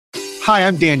Hi,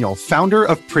 I'm Daniel, founder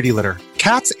of Pretty Litter.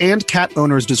 Cats and cat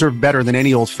owners deserve better than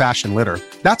any old-fashioned litter.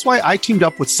 That's why I teamed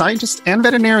up with scientists and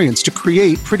veterinarians to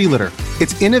create Pretty Litter.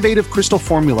 Its innovative crystal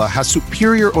formula has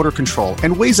superior odor control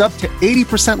and weighs up to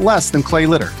 80% less than clay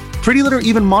litter. Pretty Litter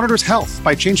even monitors health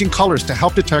by changing colors to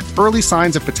help detect early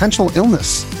signs of potential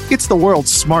illness. It's the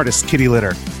world's smartest kitty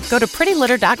litter. Go to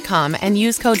prettylitter.com and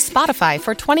use code SPOTIFY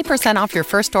for 20% off your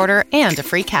first order and a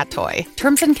free cat toy.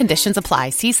 Terms and conditions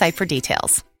apply. See site for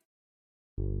details.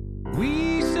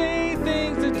 We say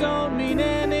things that don't mean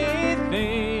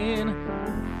anything,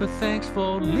 but thanks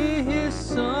for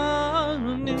listening.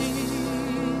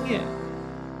 Yeah.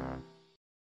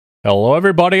 Hello,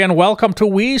 everybody, and welcome to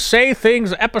We Say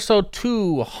Things, episode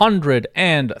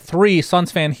 203.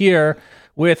 Suns fan here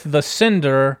with the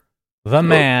Cinder, the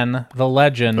man, the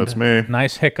legend. That's me.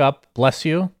 Nice hiccup. Bless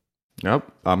you. Yep,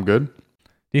 I'm good. Do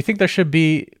you think there should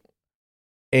be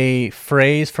a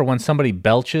phrase for when somebody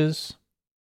belches?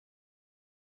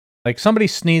 Like somebody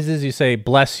sneezes, you say,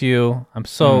 bless you. I'm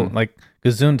so, like,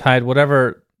 gesundheit,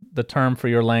 whatever the term for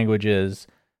your language is.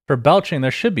 For belching,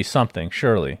 there should be something,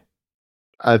 surely.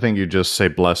 I think you just say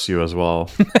bless you as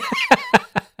well.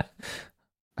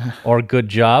 Or good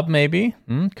job, maybe.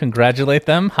 Congratulate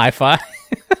them. High five.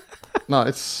 No,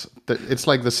 it's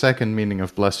like the second meaning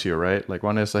of bless you, right? Like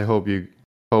one is I hope it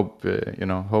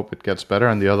gets better,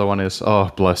 and the other one is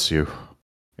oh bless you.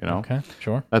 You know. Okay,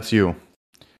 sure. That's you.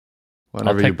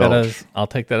 Whenever I'll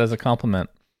take that as a compliment.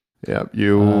 Yeah,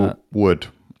 you would.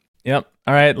 Yep.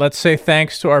 All right. Let's say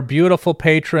thanks to our beautiful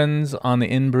patrons on the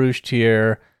In Bruges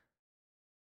tier,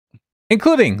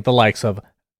 including the likes of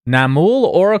Namul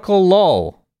Oracle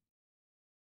Lol.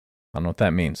 I don't know what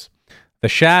that means. The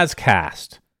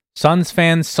Shazcast, Suns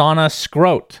fan Sauna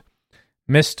Scrote,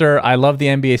 Mr. I Love the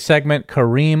NBA segment,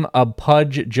 Kareem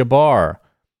Abpudge Jabbar.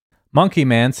 Monkey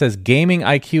Man says gaming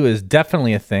IQ is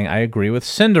definitely a thing. I agree with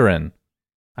Cinderin.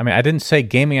 I mean, I didn't say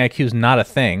gaming IQ is not a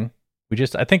thing.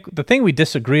 I think the thing we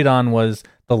disagreed on was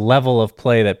the level of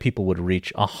play that people would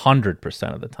reach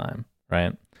 100% of the time,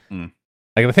 right?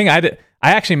 Like the thing I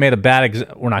actually made a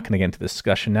bad we're not going to get into this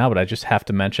discussion now, but I just have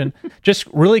to mention, just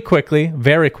really quickly,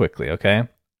 very quickly, okay?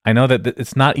 I know that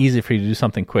it's not easy for you to do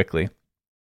something quickly.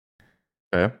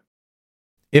 Okay.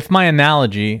 If my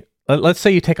analogy, let's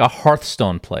say you take a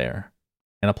Hearthstone player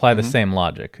and apply the same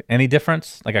logic. Any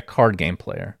difference? Like a card game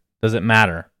player. Does it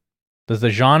matter? Does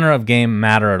the genre of game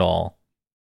matter at all?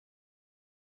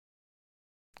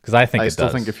 Because I think it does. I still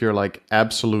think if you're like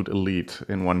absolute elite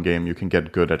in one game, you can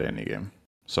get good at any game.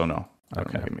 So no, I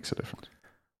don't think it makes a difference.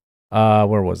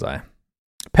 Where was I?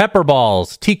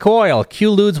 Pepperballs, T-Coil,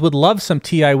 Q-Ludes would love some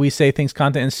TI We Say Things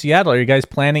content in Seattle. Are you guys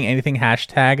planning anything?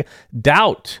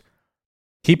 #doubt.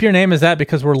 Keep your name as that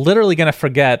because we're literally going to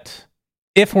forget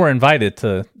if we're invited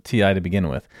to TI to begin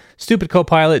with. Stupid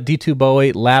Copilot, D2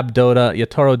 Bowie, Lab Dota,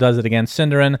 Yatoro does it again,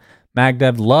 Cinderin,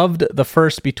 Magdev loved the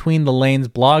first Between the Lanes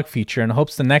blog feature and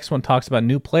hopes the next one talks about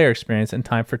new player experience in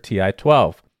time for TI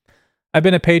 12. I've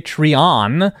been a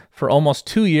Patreon for almost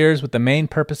 2 years with the main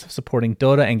purpose of supporting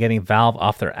Dota and getting Valve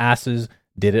off their asses.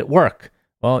 Did it work?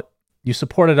 Well, you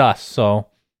supported us, so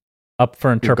up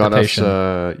for interpretation.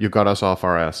 You got us off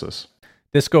our asses.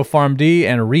 Disco Farm D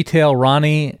and Retail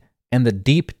Ronnie and the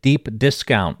Deep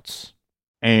Discounts.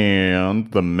 And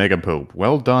the Mega Pope.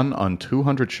 Well done on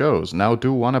 200 shows. Now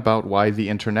do one about why the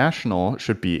International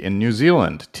should be in New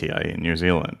Zealand. TI in New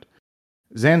Zealand.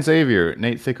 Zan Xavier,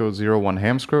 Nate Thicko 01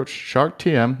 Hamscroach, Shark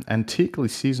TM, Antiquely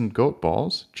Seasoned Goat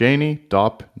Balls, Janie,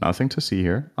 Dop, Nothing to See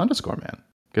Here, _man.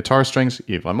 Guitar Strings,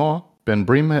 Yves Lamore, Ben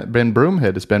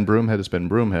Broomhead is Ben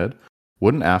Broomhead,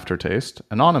 Wooden Aftertaste,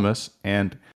 Anonymous,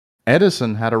 and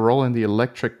Edison had a role in the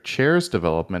electric chairs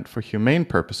development for humane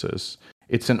purposes.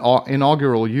 Its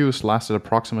inaugural use lasted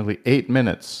approximately 8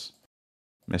 minutes.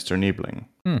 Mr. Niebling.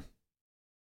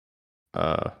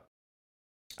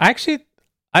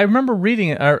 I remember reading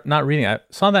it, or not reading it, I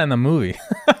saw that in the movie.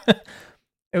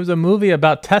 It was a movie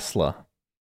about Tesla.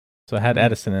 So it had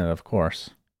Edison in it, of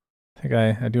course. I think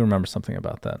I do remember something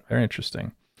about that. Very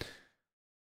interesting.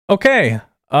 Okay,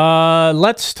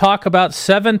 let's talk about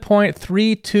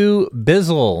 7.32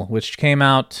 Bizzle, which came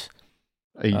out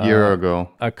a year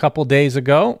ago. A couple days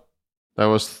ago. That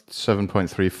was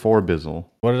 7.34 Bizzle.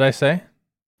 What did I say?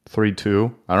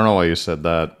 3.2. I don't know why you said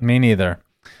that. Me neither.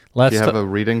 Do you have a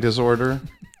reading disorder?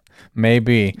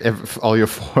 Maybe. If all your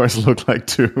 4s look like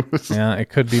 2s. Yeah, it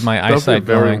could be my eyesight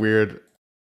very going. Weird.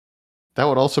 That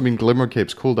would also mean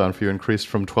Glimmercape's cooldown for you increased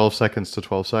from 12 seconds to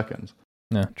 12 seconds.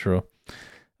 Yeah, true.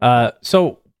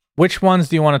 So, which ones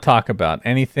do you want to talk about?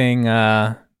 Anything,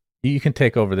 you can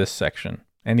take over this section.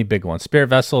 Any big ones. Spirit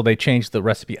Vessel, they changed the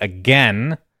recipe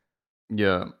again.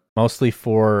 Yeah. mostly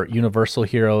for Universal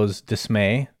Heroes'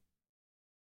 dismay,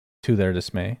 to their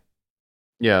dismay.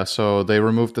 Yeah, so they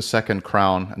removed the second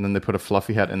crown, and then they put a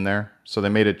fluffy hat in there. So they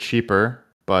made it cheaper,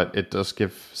 but it does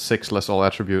give 6 less all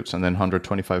attributes and then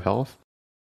 125 health.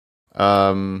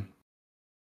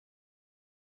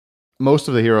 Most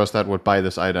of the heroes that would buy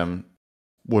this item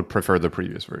would prefer the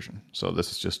previous version. So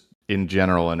this is just, in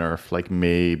general, a nerf. Like,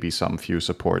 maybe some few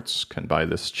supports can buy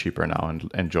this cheaper now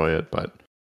and enjoy it, but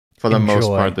for the most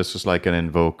part, this is like an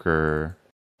Invoker,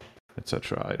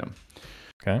 etc. item.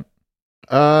 Okay.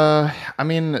 I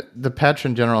mean, the patch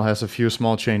in general has a few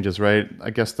small changes, right?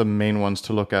 I guess the main ones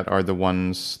to look at are the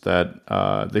ones that,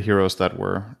 the heroes that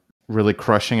were really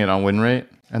crushing it on win rate.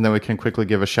 And then we can quickly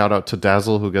give a shout out to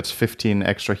Dazzle, who gets 15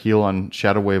 extra heal on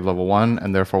Shadow Wave level 1,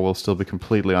 and therefore will still be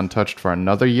completely untouched for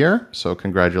another year. So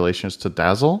congratulations to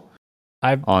Dazzle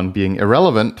on being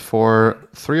irrelevant for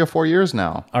 3 or 4 years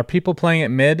now. Are people playing it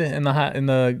mid in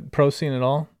the pro scene at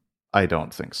all? I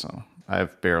don't think so.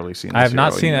 I've barely seen this. I have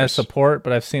not seen it as support,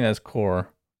 but I've seen it as core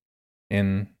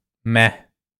in meh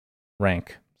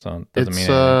rank. So it doesn't mean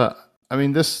anything. I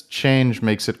mean, this change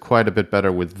makes it quite a bit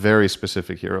better with very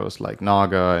specific heroes like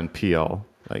Naga and PL,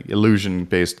 like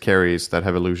illusion-based carries that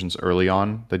have illusions early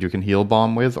on that you can heal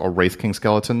bomb with, or Wraith King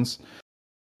skeletons.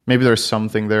 Maybe there's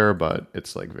something there, but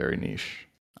it's like very niche.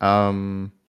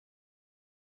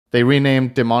 They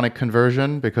renamed Demonic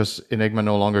Conversion because Enigma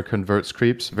no longer converts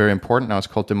creeps. Very important. Now it's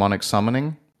called Demonic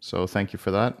Summoning. So thank you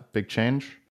for that. Big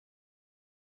change.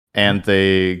 And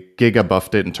they giga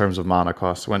buffed it in terms of mana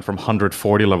cost. Went from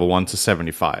 140 level 1 to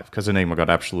 75 because Enigma got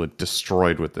absolutely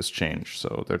destroyed with this change.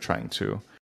 So they're trying to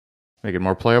make it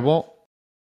more playable.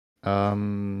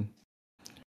 Ghostwalk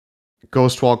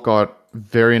got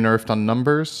very nerfed on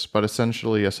numbers, but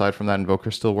essentially, aside from that,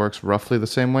 Invoker still works roughly the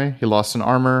same way. He lost an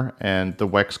armor, and the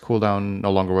Wex cooldown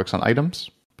no longer works on items,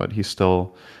 but he's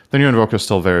still... The new Invoker is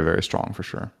still very, very strong, for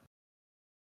sure.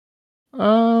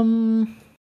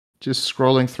 Just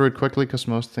scrolling through it quickly, because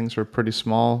most things are pretty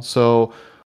small. So,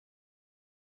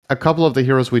 a couple of the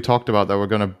heroes we talked about that were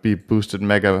going to be boosted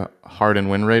mega hard in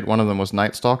win rate, one of them was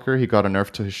Night Stalker. He got a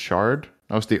nerf to his shard.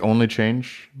 That was the only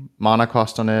change. Mana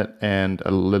cost on it, and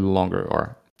a little longer,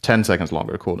 or 10 seconds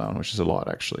longer cooldown, which is a lot,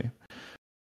 actually.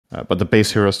 But the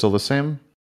base hero is still the same.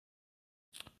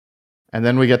 And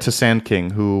then we get to Sand King,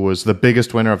 who was the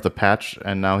biggest winner of the patch,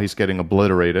 and now he's getting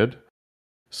obliterated.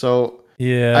 So,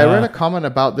 yeah, I read a comment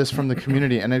about this from the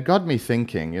community, and it got me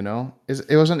thinking, you know?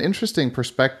 It was an interesting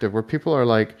perspective where people are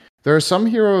like, there are some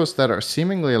heroes that are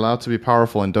seemingly allowed to be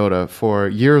powerful in Dota for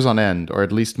years on end, or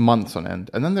at least months on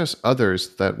end. And then there's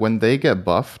others that when they get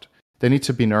buffed, they need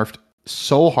to be nerfed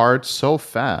so hard, so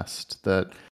fast,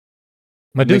 that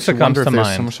Medusa comes to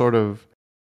mind. Some sort of...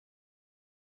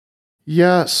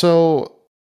 Yeah, so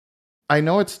I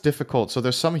know it's difficult. So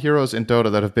there's some heroes in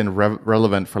Dota that have been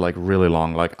relevant for like really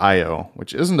long, like Io,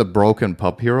 which isn't a broken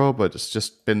pub hero, but it's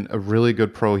just been a really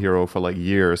good pro hero for like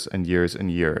years and years and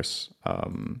years.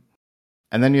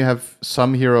 And then you have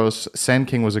some heroes, Sand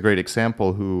King was a great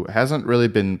example, who hasn't really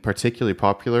been particularly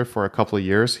popular for a couple of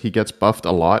years. He gets buffed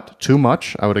a lot, too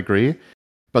much, I would agree.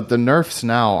 But the nerfs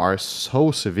now are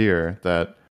so severe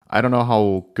that I don't know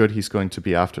how good he's going to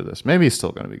be after this. Maybe he's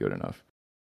still going to be good enough.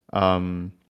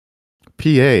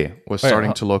 PA was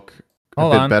starting to look a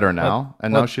bit better now,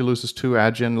 and now she loses 2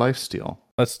 Agi and lifesteal.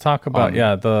 Let's talk about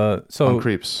on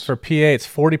creeps. For PA, it's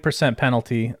 40%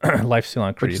 penalty lifesteal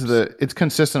on creeps. It's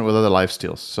consistent with other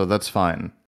lifesteals, so that's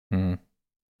fine.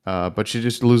 But she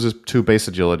just loses 2 base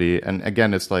agility, and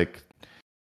again, it's like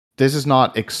this is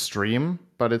not extreme,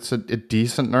 but it's a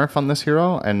decent nerf on this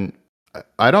hero, and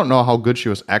I don't know how good she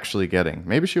was actually getting.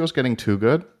 Maybe she was getting too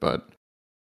good, but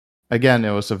again,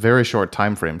 it was a very short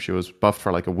time frame. She was buffed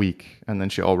for like a week, and then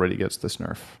she already gets this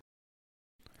nerf.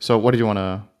 So what did you want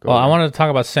to go over? I wanted to talk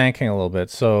about Sand King a little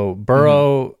bit. So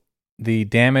Burrow, the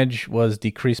damage was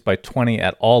decreased by 20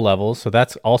 at all levels. So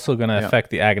that's also going to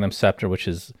affect the Aghanim Scepter, which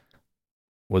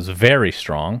was very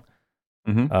strong.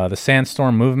 The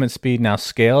Sandstorm movement speed now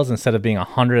scales. Instead of being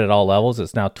 100 at all levels,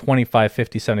 it's now 25,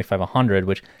 50, 75, 100,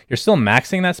 which you're still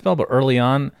maxing that spell, but early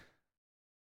on,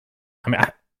 I mean,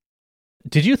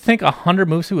 did you think 100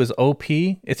 move speed was OP?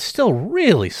 It's still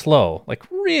really slow, like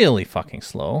really fucking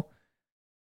slow.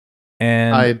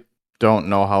 And I don't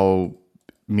know how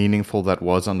meaningful that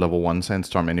was on level 1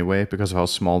 Sandstorm anyway, because of how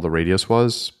small the radius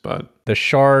was, but... The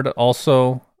Shard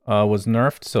also was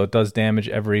nerfed, so it does damage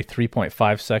every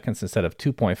 3.5 seconds instead of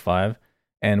 2.5.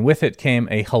 And with it came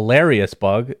a hilarious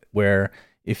bug where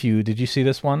did you see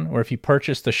this one? Where if you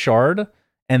purchased the Shard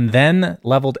and then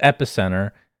leveled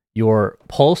Epicenter, your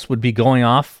pulse would be going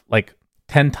off like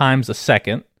 10 times a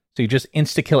second. So So you just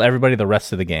insta-kill everybody the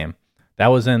rest of the game. That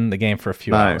was in the game for a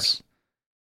few hours.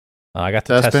 I got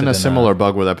to test it. That's been a similar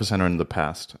bug with Epicenter in the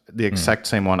past. The exact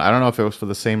same one. I don't know if it was for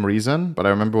the same reason, but I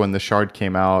remember when the shard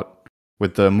came out,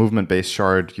 with the movement-based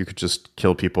shard, you could just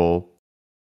kill people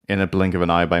in a blink of an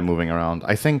eye by moving around.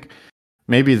 I think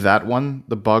maybe that one,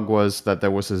 the bug was that there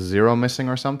was a 0 missing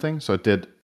or something, so it did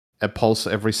a pulse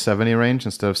every 70 range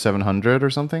instead of 700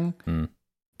 or something.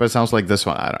 But it sounds like this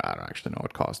one, I don't actually know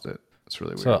what caused it. It's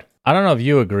really weird. So I don't know if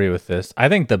you agree with this. I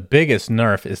think the biggest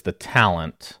nerf is the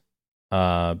talent.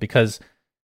 Because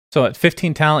so at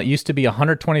 15 talent, it used to be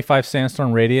 125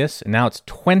 sandstorm radius, and now it's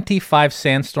 25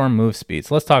 sandstorm move speed.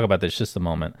 So let's talk about this just a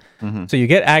moment. So you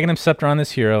get Aghanim Scepter on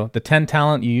this hero. The 10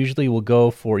 talent, you usually will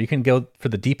go for, you can go for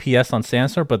the DPS on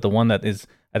Sandstorm, but the one that is,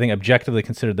 I think, objectively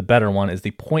considered the better one is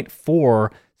the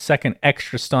 0.4 second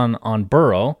extra stun on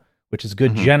Burrow, which is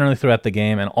good generally throughout the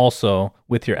game, and also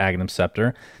with your Aghanim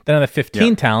Scepter. Then on the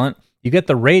 15 talent, you get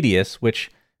the radius,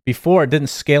 which before it didn't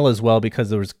scale as well because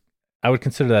there was, I would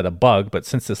consider that a bug, but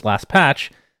since this last patch,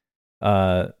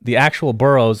 the actual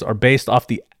burrows are based off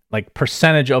the like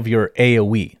percentage of your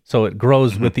AoE. So it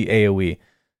grows with the AoE.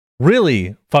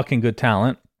 Really fucking good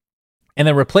talent. And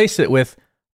then replace it with,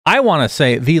 I want to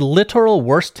say, the literal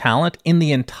worst talent in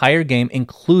the entire game,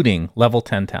 including level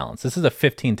 10 talents. This is a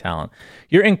 15 talent.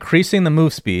 You're increasing the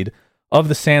move speed of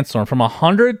the Sandstorm from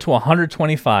 100 to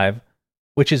 125,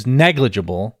 which is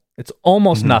negligible. It's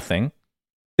almost nothing.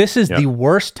 This is the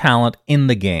worst talent in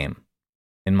the game,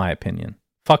 in my opinion.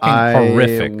 Fucking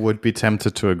horrific. I would be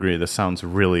tempted to agree. This sounds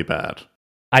really bad.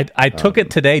 I took it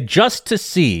today just to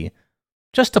see,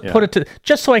 just to put it to,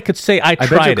 just so I could say I tried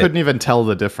it. I bet you couldn't even tell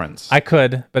the difference. I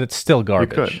could, but it's still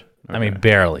garbage. You could. Okay. I mean,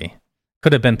 barely.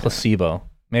 Could have been placebo.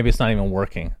 Maybe it's not even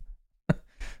working.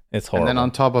 It's horrible. And then on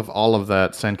top of all of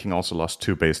that, Sand King also lost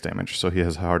 2 base damage, so he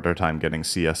has a harder time getting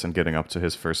CS and getting up to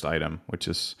his first item, which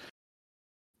is...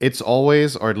 It's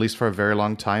always, or at least for a very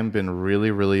long time, been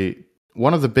really, really...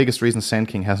 One of the biggest reasons Sand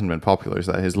King hasn't been popular is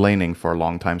that his laning for a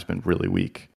long time has been really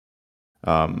weak.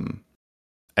 And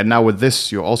now with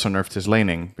this, you also nerfed his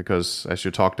laning, because as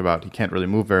you talked about, he can't really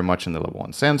move very much in the level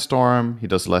 1 Sandstorm, he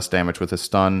does less damage with his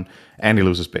stun, and he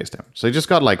loses base damage. So he just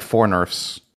got like 4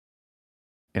 nerfs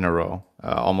in a row,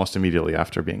 almost immediately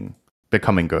after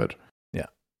becoming good.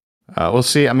 We'll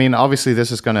see. I mean, obviously,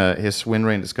 his win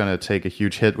rate is gonna take a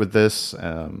huge hit with this,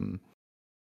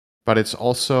 but it's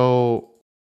also,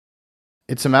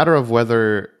 it's a matter of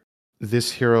whether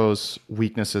this hero's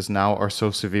weaknesses now are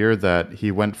so severe that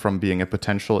he went from being a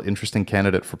potential interesting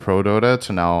candidate for Pro Dota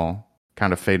to now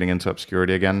kind of fading into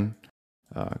obscurity again.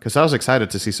 Because I was excited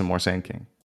to see some more Sand King,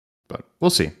 but we'll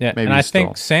see. Yeah, maybe. And I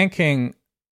think Sand King,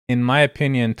 in my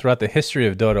opinion, throughout the history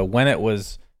of Dota, when it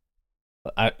was,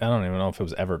 I don't even know if it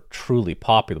was ever truly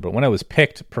popular, but when it was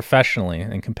picked professionally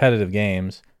in competitive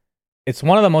games, it's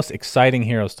one of the most exciting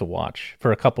heroes to watch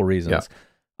for a couple reasons. Yeah.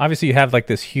 Obviously, you have like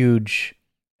this huge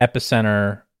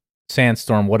Epicenter,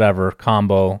 Sandstorm, whatever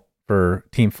combo for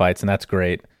team fights, and that's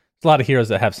great. There's a lot of heroes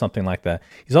that have something like that.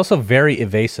 He's also very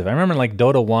evasive. I remember like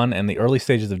Dota 1 and the early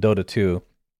stages of Dota 2,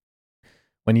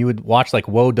 when you would watch like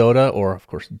WoW Dota, or of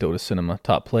course Dota Cinema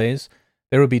top plays,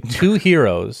 there would be 2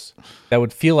 heroes that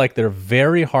would feel like they're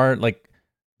very hard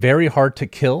to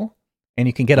kill, and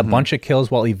you can get a bunch of kills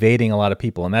while evading a lot of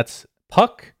people, and that's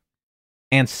Puck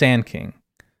and Sand King.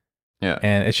 Yeah.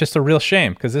 And it's just a real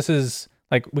shame, because this is,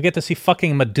 like, we get to see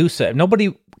fucking Medusa.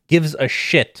 Nobody gives a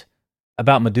shit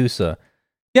about Medusa.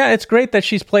 Yeah, it's great that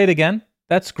she's played again.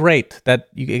 That's great that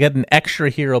you get an extra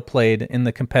hero played in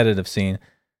the competitive scene.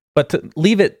 But to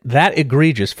leave it that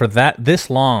egregious for this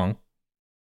long,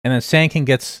 and then Sand King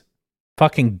gets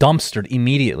fucking dumpstered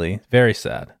immediately. Very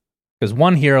sad. Because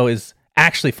one hero is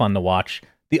actually fun to watch.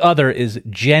 The other is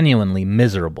genuinely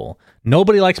miserable.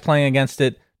 Nobody likes playing against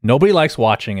it. Nobody likes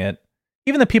watching it.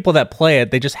 Even the people that play it,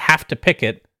 they just have to pick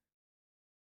it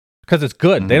because it's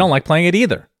good. They don't like playing it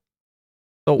either.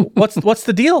 So what's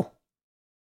the deal?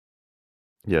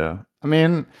 Yeah. I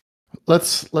mean,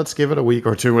 let's give it a week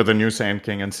or two with a new Sand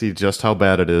King and see just how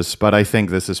bad it is. But I think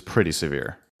this is pretty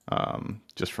severe.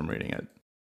 Just from reading it.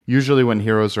 Usually when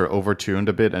heroes are overtuned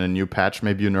a bit in a new patch,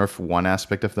 maybe you nerf one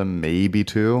aspect of them, maybe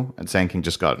 2, and Sand King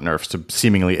just got nerfs to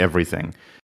seemingly everything.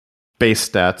 Base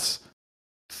stats,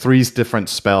 3 different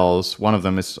spells, one of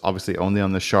them is obviously only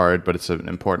on the shard, but it's an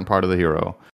important part of the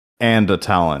hero, and a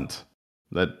talent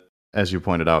that, as you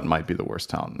pointed out, might be the worst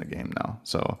talent in the game now.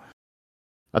 So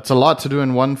that's a lot to do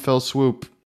in one fell swoop.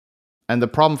 And the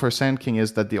problem for Sand King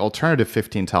is that the alternative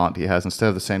 15 talent he has instead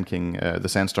of the Sand King, the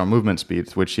Sandstorm movement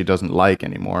speed, which he doesn't like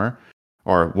anymore,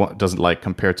 or doesn't like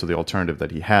compared to the alternative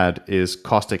that he had, is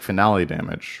Caustic Finale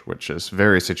damage, which is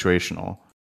very situational.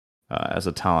 as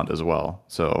a talent as well.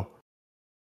 So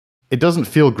it doesn't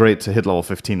feel great to hit level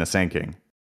 15 as Sand King,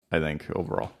 I think,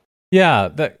 overall. Yeah,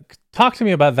 talk to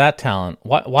me about that talent.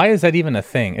 Why is that even a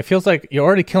thing? It feels like you're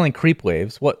already killing creep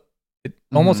waves. It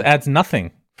almost adds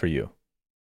nothing for you.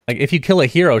 Like if you kill a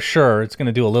hero, sure, it's going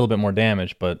to do a little bit more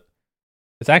damage, but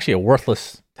it's actually a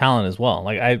worthless talent as well.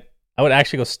 Like I would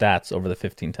actually go stats over the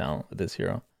 15 talent with this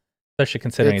hero, especially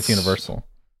considering it's universal.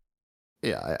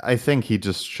 Yeah, I think he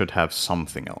just should have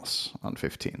something else on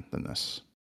 15 than this.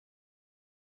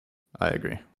 I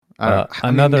agree. I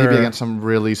mean, maybe against some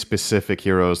really specific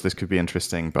heroes, this could be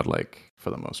interesting, but like for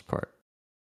the most part,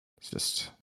 it's just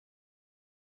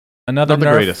another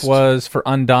nerf was for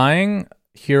Undying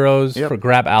heroes for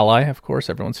grab ally, of course,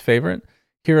 everyone's favorite.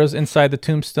 Heroes inside the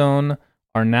tombstone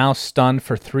are now stunned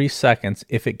for 3 seconds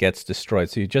if it gets destroyed.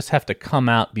 So you just have to come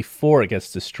out before it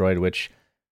gets destroyed, which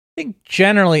I think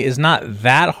generally is not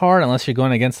that hard unless you're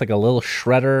going against like a little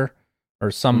shredder or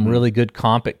some really good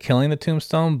comp at killing the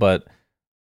tombstone, but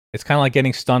it's kind of like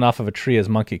getting stunned off of a tree as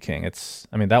Monkey King.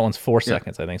 That one's 4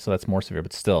 seconds, I think, so that's more severe,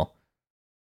 but still.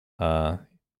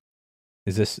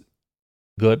 Is this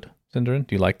good, Synderen?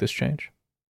 Do you like this change?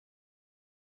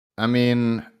 I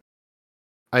mean,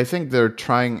 I think they're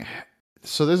trying...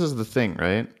 So this is the thing,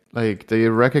 right? Like, they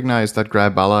recognized that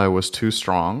Grab Ally was too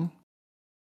strong,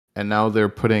 and now they're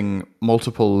putting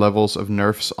multiple levels of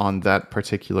nerfs on that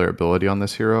particular ability on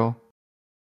this hero.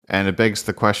 And it begs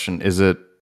the question,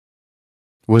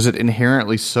 was it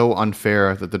inherently so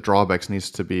unfair that the drawbacks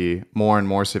needs to be more and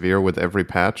more severe with every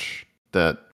patch?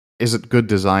 That is it good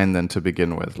design then to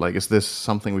begin with? Like, is this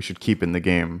something we should keep in the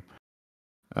game?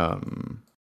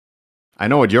 I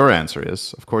know what your answer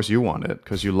is. Of course you want it,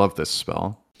 because you love this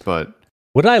spell. But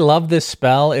would I love this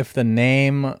spell if the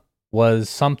name was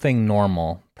something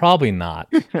normal? Probably not.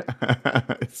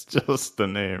 It's just the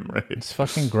name, right? It's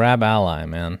fucking Grab Ally,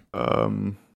 man.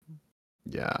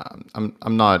 Yeah,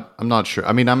 I'm not sure.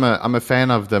 I mean, I'm a fan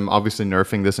of them obviously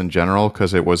nerfing this in general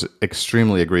because it was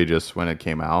extremely egregious when it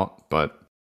came out, but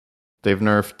they've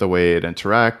nerfed the way it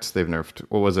interacts. They've nerfed,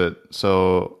 what was it?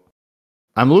 So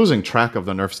I'm losing track of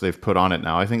the nerfs they've put on it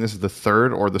now. I think this is the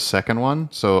third or the second one.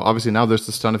 So obviously now there's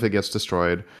the stun if it gets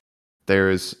destroyed.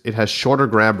 It has shorter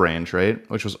grab range, right?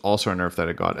 Which was also a nerf that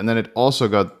it got. And then it also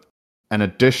got an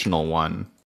additional one.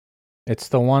 It's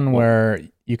the one where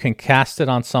you can cast it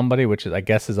on somebody, which I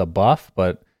guess is a buff,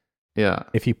 but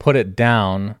if you put it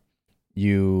down,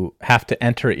 you have to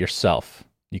enter it yourself.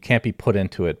 You can't be put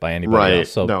into it by anybody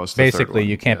else. So basically,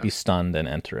 you can't be stunned and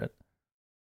enter it.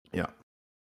 Yeah.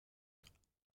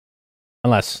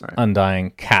 Unless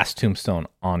Undying casts Tombstone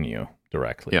on you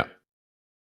directly. Yeah.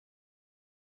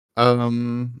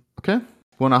 Okay.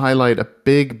 Want to highlight a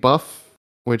big buff,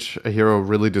 which a hero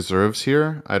really deserves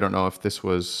here. I don't know if this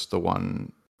was the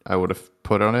one I would have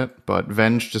put on it, but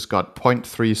Venge just got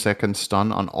 0.3 second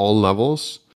stun on all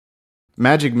levels.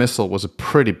 Magic Missile was a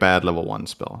pretty bad level 1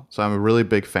 spell, so I'm a really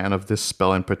big fan of this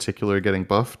spell in particular getting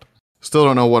buffed. Still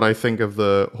don't know what I think of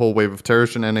the whole wave of terror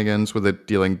shenanigans with it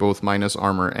dealing both minus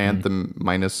armor and the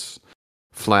minus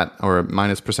flat or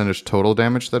minus percentage total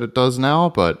damage that it does now,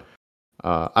 but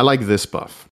I like this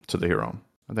buff to the hero.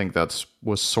 I think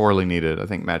was sorely needed. I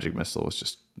think Magic Missile was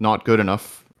just not good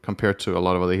enough compared to a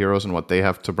lot of other heroes and what they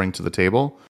have to bring to the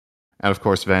table. And of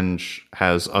course, Venge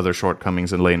has other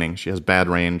shortcomings in laning. She has bad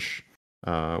range,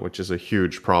 which is a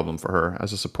huge problem for her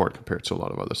as a support compared to a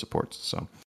lot of other supports. So,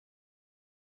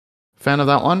 fan of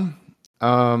that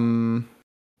one.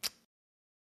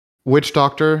 Witch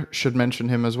Doctor, should mention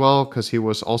him as well, because he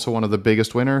was also one of the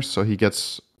biggest winners, so he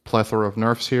gets plethora of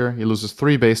nerfs here. He loses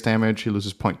 3 base damage, he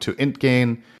loses 0.2 int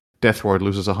gain, Death Ward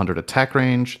loses 100 attack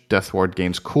range, Death Ward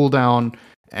gains cooldown,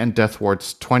 and Death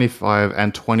Ward's 25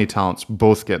 and 20 talents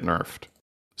both get nerfed.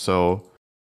 So,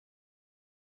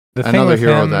 another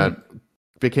hero that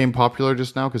became popular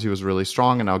just now because he was really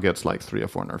strong and now gets like 3 or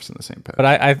 4 nerfs in the same patch. But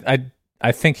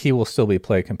I think he will still be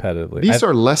played competitively. These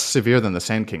are less severe than the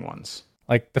Sand King ones.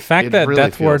 Like, the fact that really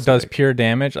Death Ward does pure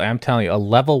damage, I'm telling you, a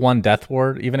level 1 Death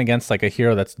Ward, even against like a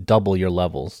hero that's double your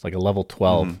levels, like a level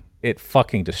 12, it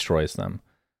fucking destroys them.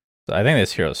 So I think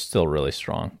this hero is still really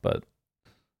strong, but...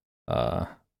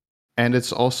 And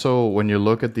it's also, when you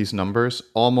look at these numbers,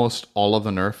 almost all of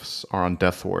the nerfs are on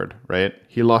Death Ward, right?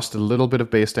 He lost a little bit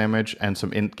of base damage and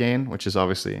some int gain, which is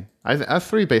obviously...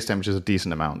 3 base damage is a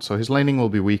decent amount, so his laning will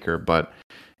be weaker, but...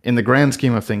 In the grand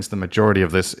scheme of things, the majority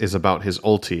of this is about his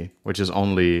ulti, which is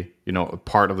only, a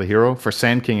part of the hero. For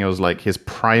Sand King, it was like his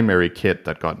primary kit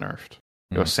that got nerfed.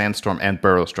 It was Sandstorm and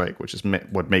Burrow Strike, which is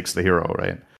what makes the hero,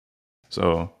 right?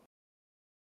 So,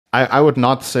 I would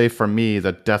not say for me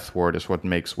that Death Ward is what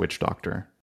makes Witch Doctor.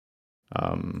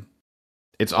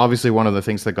 it's obviously one of the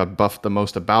things that got buffed the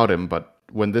most about him, but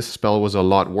when this spell was a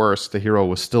lot worse, the hero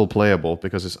was still playable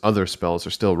because his other spells are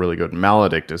still really good.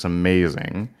 Maledict is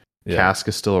amazing. Yeah. Cask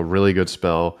is still a really good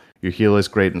spell. Your heal is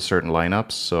great in certain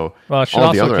lineups. So, well, should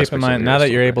also keep in mind, now that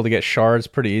you're able to get shards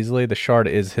pretty easily, the shard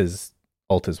is his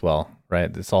ult as well,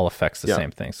 right? This all affects the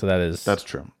same thing. So that's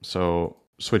true. So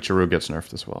Switcheroo gets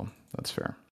nerfed as well. That's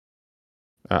fair.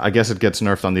 I guess it gets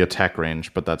nerfed on the attack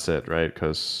range, but that's it, right?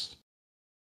 Because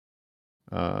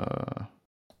well,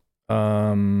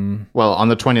 on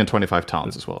the 20 and 25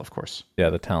 talents as well, of course. Yeah,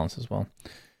 the talents as well.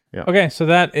 Yeah. Okay, so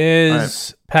that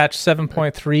is patch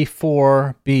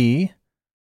 7.34b.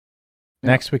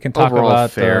 Next, we can talk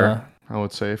about fair. I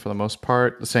would say for the most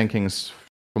part, the Sand King's,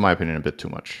 in my opinion, a bit too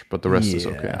much, but the rest is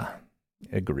okay.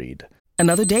 Agreed.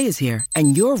 Another day is here,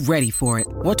 and you're ready for it.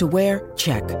 What to wear?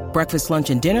 Check. Breakfast, lunch,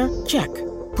 and dinner? Check.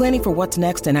 Planning for what's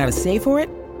next and how to save for it?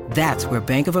 That's where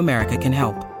Bank of America can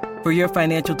help. For your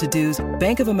financial to-dos,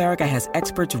 Bank of America has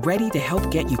experts ready to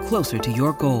help get you closer to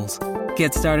your goals.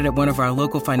 Get started at one of our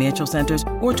local financial centers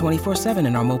or 24/7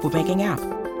 in our mobile banking app.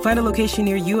 Find a location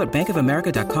near you at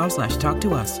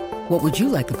bankofamerica.com/talktous. What would you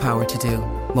like the power to do?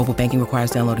 Mobile banking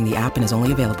requires downloading the app and is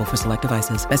only available for select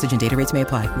devices. Message and data rates may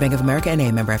apply. Bank of America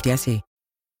NA, member FDIC.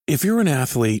 If you're an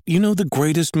athlete, you know the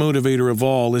greatest motivator of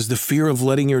all is the fear of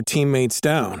letting your teammates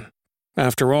down.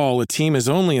 After all, a team is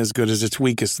only as good as its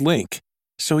weakest link.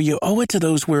 So you owe it to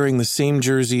those wearing the same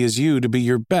jersey as you to be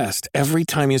your best every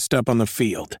time you step on the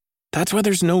field. That's why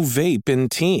there's no vape in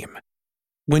team.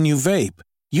 When you vape,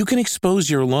 you can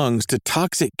expose your lungs to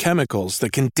toxic chemicals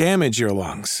that can damage your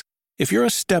lungs. If you're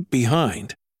a step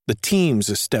behind, the team's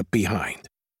a step behind.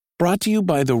 Brought to you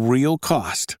by The Real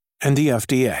Cost and the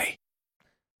FDA.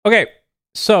 Okay,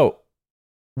 so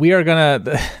we are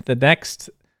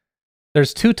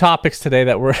there's two topics today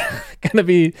that we're going to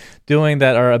be doing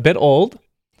that are a bit old.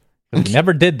 We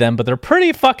never did them, but they're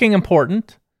pretty fucking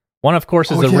important. One, of course,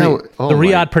 is the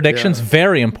Riyadh predictions,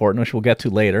 very important, which we'll get to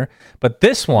later. But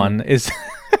this one is,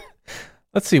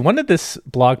 let's see, when did this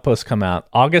blog post come out?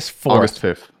 August 4th. August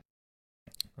 5th.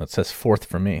 It says 4th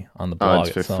for me on the blog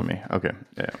it's 5th for me. Okay,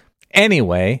 yeah.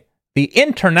 Anyway, the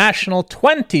International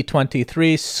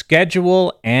 2023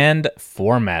 schedule and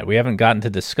format. We haven't gotten to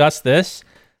discuss this.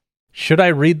 Should I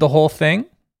read the whole thing?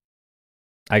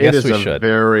 I guess we should. It is a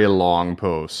very long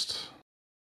post.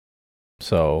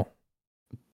 So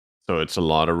it's a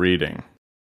lot of reading.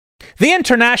 The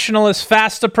International is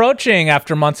fast approaching.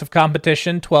 After months of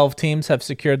competition, 12 teams have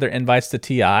secured their invites to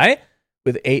TI,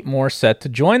 with 8 more set to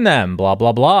join them. Blah,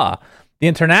 blah, blah. The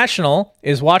International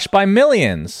is watched by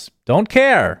millions. Don't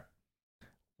care.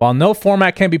 While no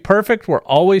format can be perfect, we're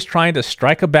always trying to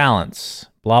strike a balance.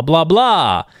 Blah, blah,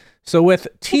 blah. So with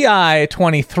TI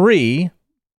 23,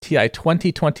 TI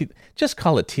 2020, just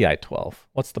call it TI 12.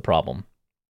 What's the problem?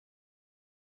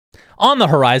 On the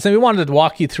horizon, we wanted to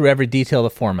walk you through every detail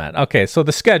of the format. Okay, so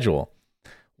the schedule.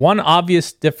 One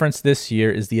obvious difference this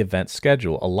year is the event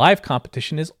schedule. A live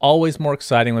competition is always more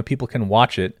exciting when people can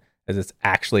watch it as it's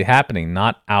actually happening,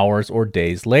 not hours or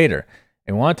days later.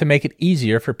 And we wanted to make it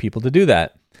easier for people to do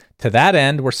that. To that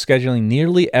end, we're scheduling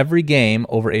nearly every game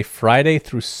over a Friday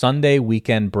through Sunday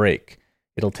weekend break.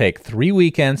 It'll take 3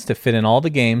 weekends to fit in all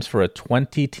the games for a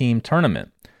 20-team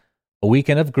tournament. A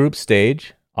weekend of group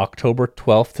stage, October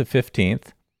 12th to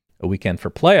 15th, a weekend for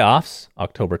playoffs,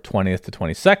 October 20th to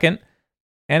 22nd,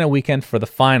 and a weekend for the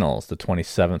finals, the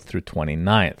 27th through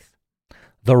 29th.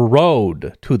 The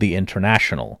road to the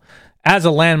International. As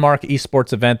a landmark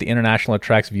esports event, the International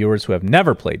attracts viewers who have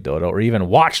never played Dota or even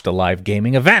watched a live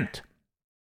gaming event.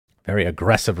 Very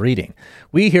aggressive reading.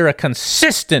 We hear a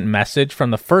consistent message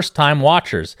from the first-time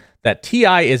watchers that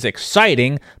TI is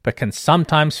exciting, but can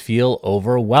sometimes feel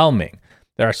overwhelming.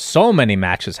 There are so many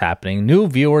matches happening, new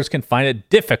viewers can find it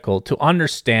difficult to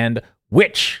understand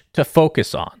which to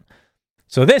focus on.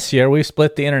 So this year, we've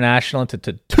split the International into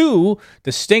 2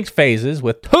 distinct phases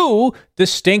with 2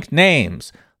 distinct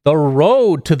names. The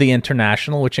road to the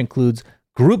International, which includes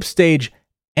group stage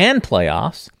and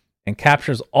playoffs, and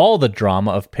captures all the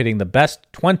drama of pitting the best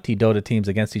 20 Dota teams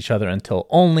against each other until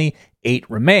only 8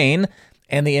 remain,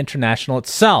 and the International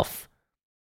itself,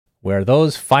 where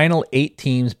those final 8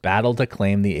 teams battle to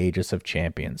claim the Aegis of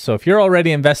Champions. So if you're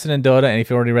already invested in Dota, and if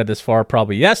you've already read this far,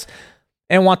 probably yes,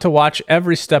 and want to watch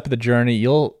every step of the journey,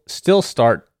 you'll still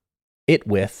start it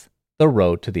with the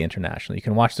road to the International. You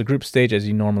can watch the group stage as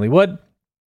you normally would,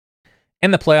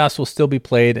 and the playoffs will still be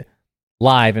played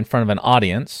live in front of an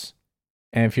audience.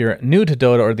 And if you're new to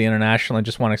Dota or the International and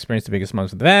just want to experience the biggest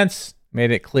moments of events,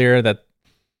 made it clear that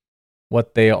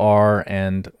what they are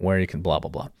and where you can blah, blah,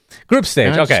 blah. Group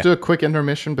stage, Can I okay. just do a quick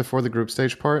intermission before the group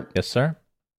stage part? Yes, sir.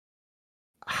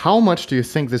 how much do you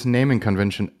think this naming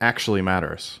convention actually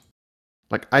matters?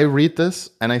 Like, I read this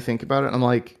and I think about it and I'm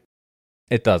like,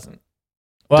 It doesn't.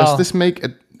 Well, does this make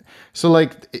it? So,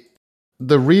 like,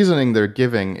 the reasoning they're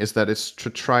giving is that it's to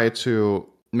try to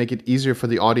make it easier for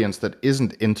the audience that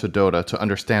isn't into Dota to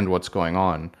understand what's going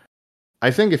on.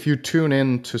 I think if you tune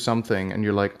in to something and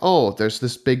you're like, oh, there's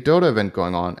this big Dota event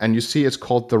going on, and you see it's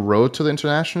called the Road to the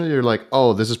International, you're like,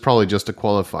 oh, this is probably just a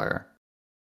qualifier.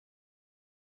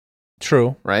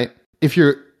 true. Right? If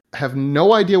you have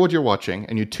no idea what you're watching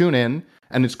and you tune in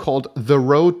and it's called the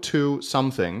Road to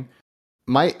something,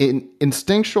 my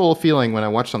instinctual feeling when I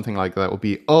watch something like that will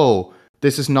be, oh,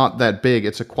 this is not that big.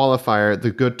 It's a qualifier.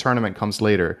 The good tournament comes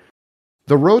later.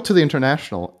 The Road to the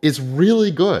International is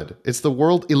really good. It's the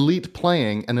world elite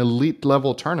playing an elite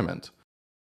level tournament.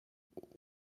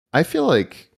 I feel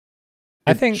like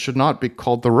it should not be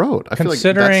called the Road. I feel like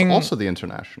that's also the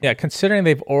International. Yeah, considering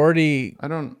they've already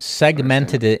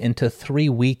segmented it into 3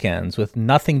 weekends with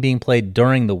nothing being played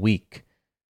during the week.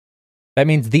 That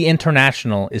means the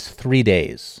International is 3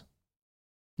 days.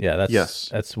 Yeah,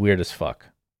 that's weird as fuck.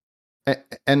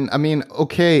 And I mean,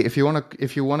 okay, if you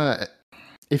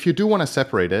do want to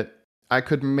separate it, I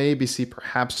could maybe see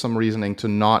perhaps some reasoning to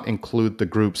not include the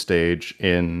group stage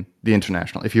in the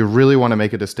International. If you really want to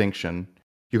make a distinction,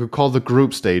 you could call the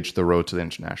group stage the Road to the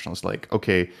International. It's like,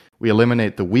 okay, we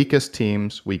eliminate the weakest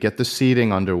teams, we get the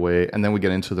seeding underway, and then we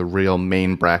get into the real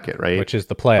main bracket, right? Which is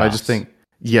the playoffs. I just think,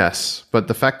 yes, but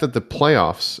the fact that the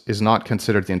playoffs is not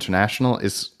considered the International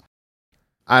is,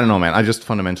 I don't know, man. I just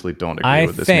fundamentally don't agree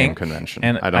with this name convention.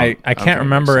 And I can't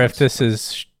remember if this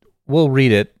is. We'll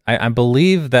read it. I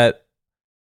believe that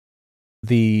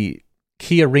the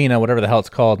Key Arena, whatever the hell it's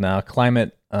called now,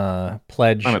 Climate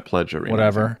Pledge Arena,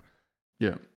 whatever.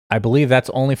 Yeah, I believe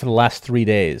that's only for the last 3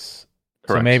 days.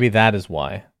 Correct. So maybe that is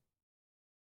why.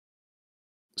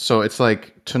 So it's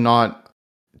like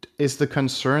is the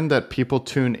concern that people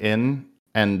tune in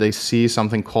and they see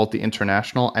something called the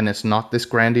International, and it's not this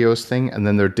grandiose thing, and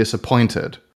then they're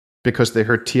disappointed because they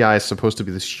heard TI is supposed to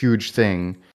be this huge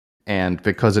thing, and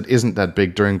because it isn't that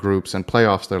big during groups and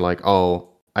playoffs, they're like, oh,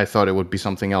 I thought it would be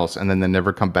something else, and then they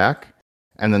never come back.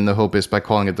 And then the hope is by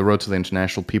calling it the Road to the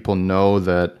International, people know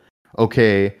that,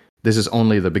 okay, this is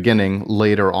only the beginning,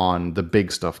 later on, the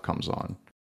big stuff comes on.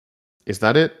 Is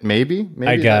that it? Maybe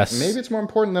I guess. Maybe it's more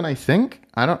important than I think.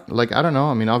 I don't know.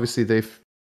 I mean, obviously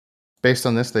based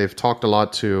on this, they've talked a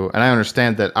lot to, and I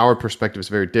understand that our perspective is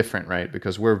very different, right?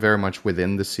 Because we're very much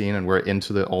within the scene and we're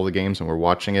into all the games and we're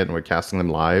watching it and we're casting them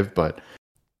live. But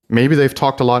maybe they've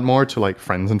talked a lot more to like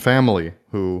friends and family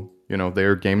who,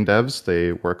 they're game devs.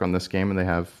 They work on this game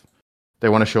and they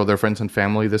want to show their friends and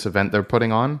family this event they're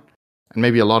putting on. And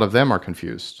maybe a lot of them are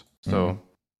confused. So,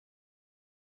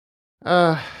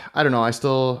 I don't know. I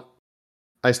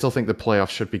still think the playoffs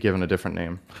should be given a different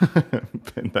name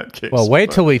in that case. Well,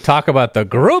 wait till we talk about the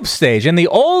group stage. In the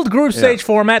old group stage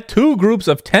format, 2 groups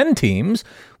of 10 teams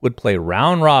would play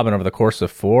round robin over the course of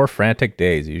 4 frantic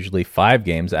days, usually 5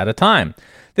 games at a time.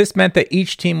 This meant that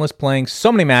each team was playing so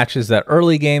many matches that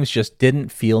early games just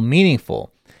didn't feel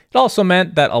meaningful. It also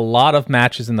meant that a lot of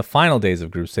matches in the final days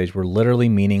of group stage were literally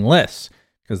meaningless,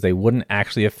 because they wouldn't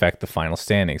actually affect the final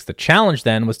standings. The challenge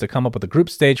then was to come up with a group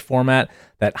stage format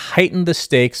that heightened the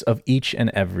stakes of each and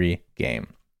every game.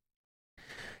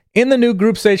 In the new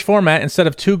group stage format, instead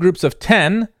of 2 groups of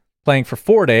 10 playing for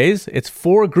 4 days, it's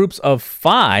 4 groups of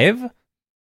 5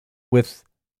 with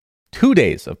 2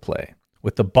 days of play,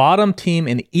 with the bottom team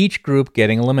in each group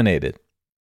getting eliminated.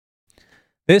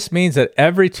 This means that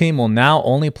every team will now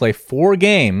only play 4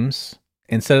 games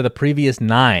instead of the previous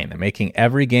 9, making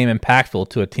every game impactful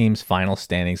to a team's final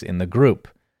standings in the group.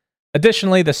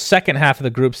 Additionally, the second half of the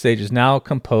group stage is now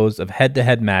composed of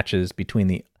head-to-head matches between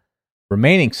the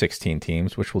remaining 16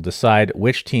 teams, which will decide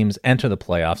which teams enter the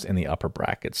playoffs in the upper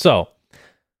bracket. So,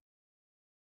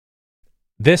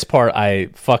 this part I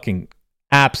fucking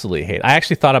absolutely hate. I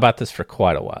actually thought about this for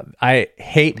quite a while. I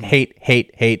hate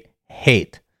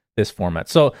this format.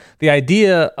 So, the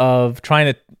idea of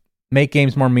trying to make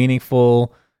games more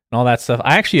meaningful and all that stuff,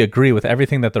 I actually agree with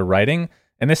everything that they're writing.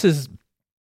 And this is,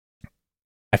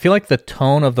 I feel like the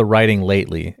tone of the writing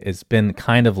lately has been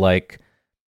kind of like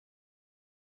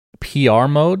PR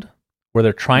mode, where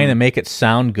they're trying to make it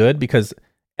sound good, because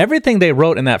everything they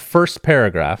wrote in that first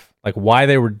paragraph, like why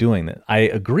they were doing it, I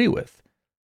agree with.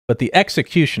 But the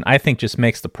execution, I think, just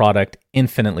makes the product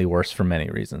infinitely worse for many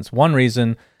reasons. One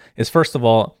reason is, first of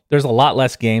all, there's a lot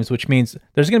less games, which means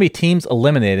there's going to be teams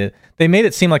eliminated. They made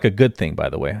it seem like a good thing, by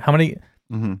the way. How many?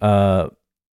 4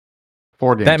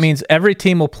 games. That means every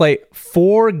team will play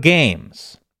 4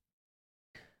 games.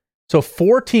 So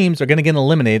 4 teams are going to get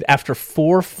eliminated after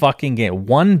 4 fucking games.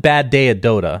 One bad day at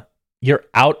Dota, you're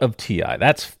out of TI.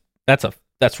 That's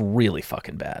really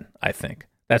fucking bad, I think.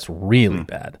 That's really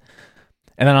bad.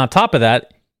 And then on top of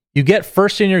that, you get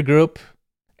first in your group,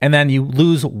 and then you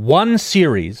lose one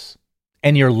series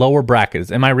and your lower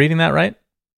brackets. Am I reading that right?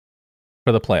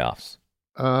 For the playoffs.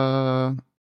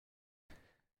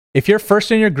 If you're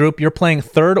first in your group, you're playing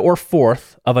third or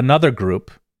fourth of another group.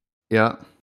 Yeah.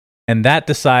 And that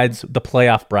decides the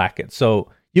playoff bracket. So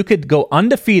you could go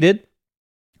undefeated.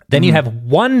 Then you have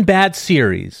one bad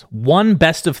series, one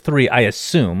best of 3. I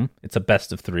assume it's a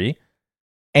best of 3,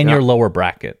 and your lower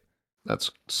bracket. That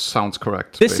sounds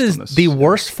correct. This is the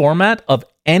worst format of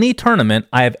any tournament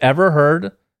I have ever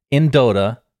heard in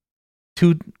Dota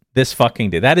to this fucking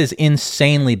day. That is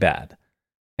insanely bad.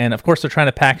 And of course, they're trying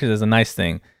to package it as a nice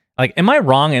thing. Like, am I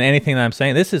wrong in anything that I'm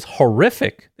saying? This is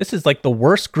horrific. This is like the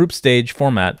worst group stage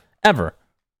format ever.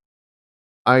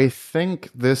 I think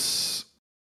this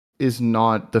is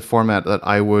not the format that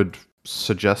I would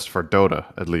suggest for Dota,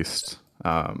 at least.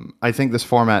 I think this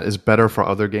format is better for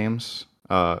other games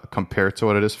compared to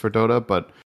what it is for Dota,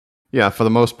 but yeah, for the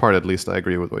most part, at least, I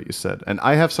agree with what you said. And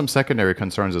I have some secondary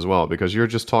concerns as well, because you're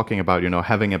just talking about,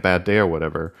 having a bad day or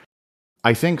whatever.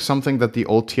 I think something that the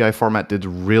old TI format did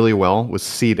really well was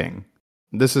seeding.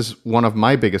 This is one of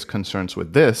my biggest concerns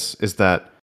with this, is that,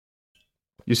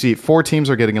 you see, 4 teams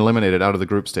are getting eliminated out of the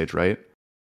group stage, right?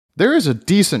 There is a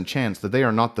decent chance that they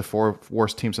are not the 4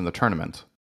 worst teams in the tournament.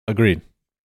 Agreed.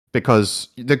 Because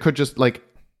they could just,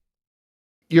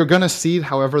 you're going to seed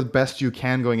however best you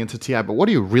can going into TI, but what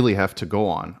do you really have to go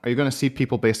on? Are you going to seed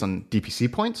people based on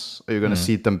DPC points? Are you going to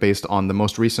seed them based on the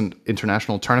most recent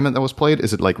international tournament that was played?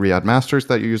 Is it like Riyadh Masters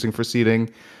that you're using for seeding?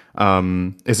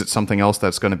 Is it something else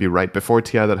that's going to be right before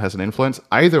TI that has an influence?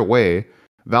 Either way,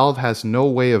 Valve has no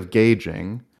way of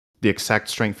gauging the exact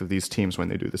strength of these teams when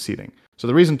they do the seeding. So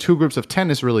the reason 2 groups of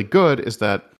 10 is really good is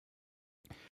that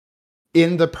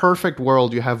in the perfect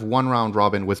world, you have one round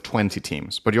robin with 20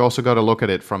 teams, but you also got to look at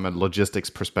it from a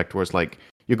logistics perspective where it's like,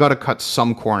 you got to cut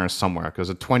some corners somewhere, because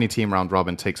a 20-team round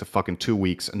robin takes a fucking 2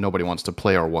 weeks and nobody wants to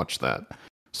play or watch that.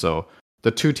 So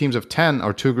the 2 teams of 10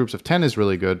 or 2 groups of 10 is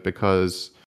really good because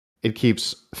it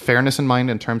keeps fairness in mind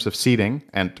in terms of seeding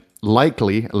and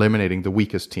likely eliminating the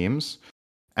weakest teams.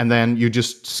 And then you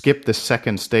just skip the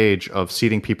second stage of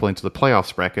seeding people into the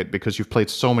playoffs bracket because you've played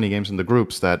so many games in the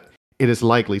groups that it is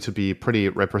likely to be pretty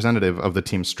representative of the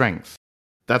team's strength.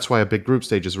 That's why a big group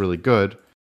stage is really good.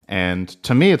 And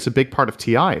to me, it's a big part of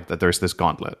TI that there's this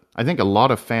gauntlet. I think a lot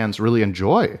of fans really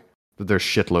enjoy that there's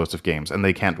shitloads of games and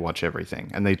they can't watch everything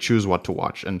and they choose what to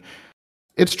watch. And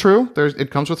it's true,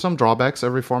 it comes with some drawbacks.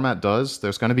 Every format does.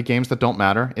 There's going to be games that don't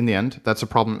matter in the end. That's a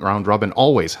problem round robin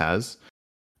always has.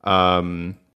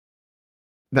 That's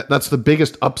the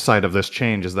biggest upside of this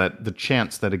change, is that the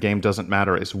chance that a game doesn't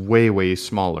matter is way, way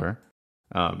smaller.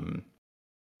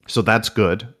 So that's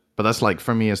good. But that's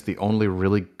for me, is the only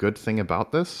really good thing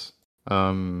about this.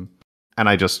 And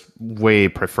I just way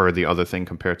prefer the other thing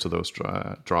compared to those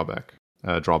drawbacks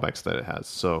that it has.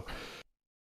 So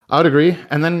I would agree.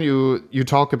 And then you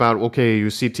talk about, okay, you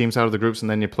see teams out of the groups and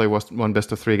then you play one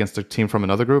best of 3 against a team from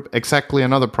another group. Exactly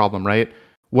another problem, right?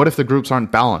 What if the groups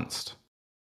aren't balanced?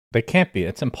 They can't be.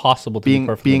 It's impossible to be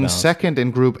perfectly being balanced. Second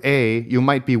in Group A, you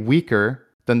might be weaker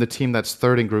than the team that's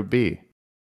third in Group B.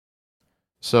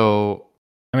 So,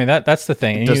 I mean, that's the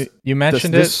thing. You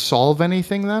mentioned does this solve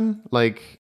anything then?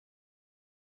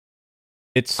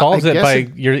 It solves it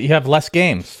by you have less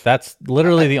games. That's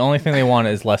literally the only thing they want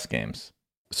is less games.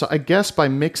 So I guess by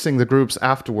mixing the groups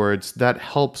afterwards, that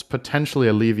helps potentially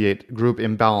alleviate group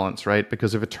imbalance, right?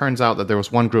 Because if it turns out that there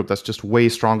was one group that's just way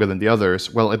stronger than the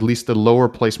others, well, at least the lower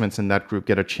placements in that group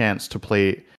get a chance to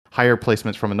play higher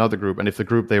placements from another group. And if the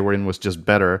group they were in was just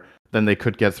better, then they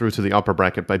could get through to the upper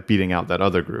bracket by beating out that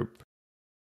other group.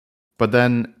 But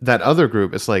then that other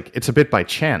group is it's a bit by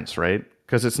chance, right?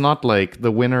 Because it's not like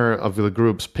the winner of the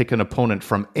groups pick an opponent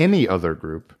from any other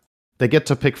group. They get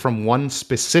to pick from one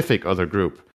specific other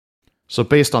group. So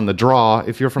based on the draw,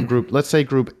 if you're from group, let's say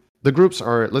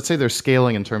they're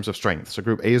scaling in terms of strength. So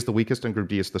group A is the weakest and group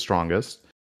D is the strongest.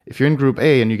 If you're in group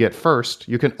A and you get first,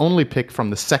 you can only pick from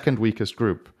the second weakest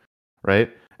group, right?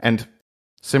 And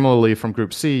similarly from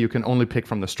group C, you can only pick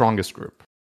from the strongest group.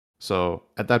 So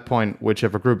at that point,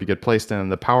 whichever group you get placed in,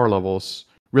 the power levels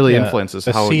really influences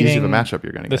how easy of a matchup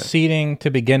you're going to get. The seeding to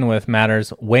begin with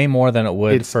matters way more than it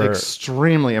would it's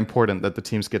extremely important that the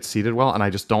teams get seeded well, and I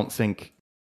don't think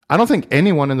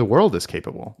anyone in the world is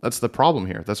capable. That's the problem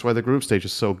here. That's why the group stage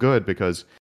is so good, because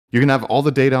you can have all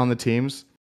the data on the teams.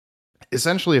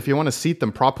 Essentially, if you want to seed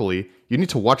them properly, you need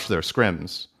to watch their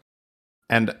scrims.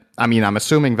 And I mean, I'm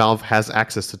assuming Valve has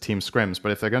access to team scrims,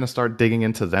 but if they're going to start digging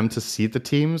into them to seed the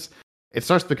teams, it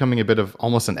starts becoming a bit of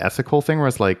almost an ethical thing where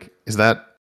it's like, is that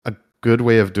a good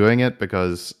way of doing it?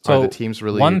 Because are the teams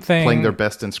really playing their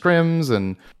best in scrims?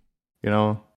 And, you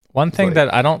know, one thing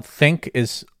that I don't think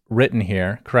is written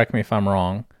here, correct me if I'm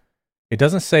wrong, it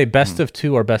doesn't say best of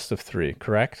 2 or best of 3,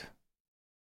 correct?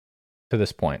 To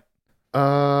this point.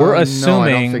 We're assuming, no,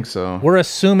 I don't think so. We're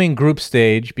assuming group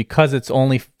stage, because it's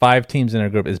only 5 teams in a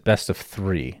group, is best of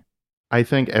 3. I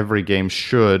think every game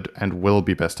should and will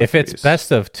be best of 3s. If it's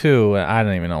best of 2, I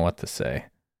don't even know what to say.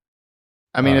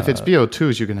 I mean, if it's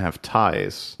BO2s, you can have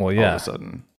ties. Well, yeah. All of a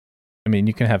sudden. I mean,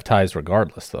 you can have ties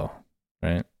regardless, though,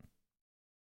 right?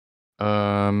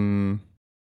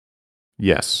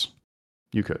 Yes,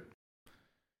 you could.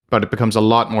 But it becomes a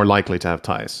lot more likely to have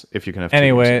ties if you can have.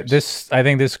 Anyway, users. I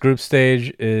think this group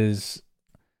stage is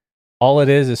all it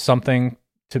is something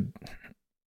to.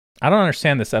 I don't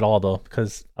understand this at all, though,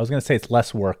 because I was going to say it's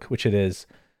less work, which it is,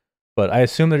 but I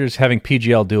assume they're just having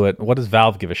PGL do it. What does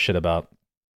Valve give a shit about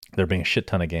there being a shit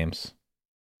ton of games?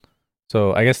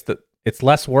 So I guess that it's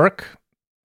less work,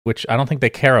 which I don't think they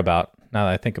care about now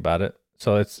that I think about it.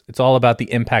 So it's all about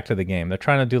the impact of the game. They're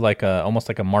trying to do like almost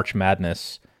like a March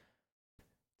Madness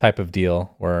type of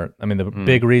deal where, I mean, the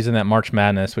big reason that March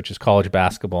Madness, which is college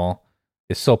basketball,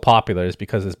 is so popular is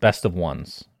because it's best of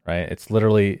ones, right? It's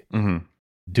literally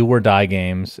do or die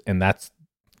games. And that's,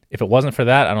 if it wasn't for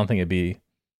that, I don't think it'd be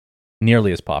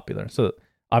nearly as popular. So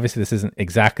obviously this isn't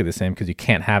exactly the same because you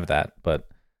can't have that, but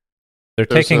they're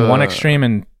taking one extreme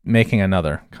and making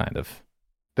another kind of.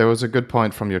 There was a good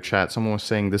point from your chat. Someone was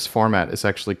saying this format is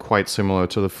actually quite similar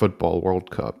to the Football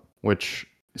World Cup, which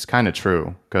is kind of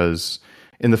true because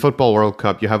in the Football World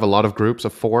Cup, you have a lot of groups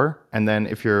of 4, and then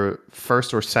if you're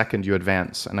first or second, you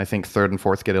advance. And I think third and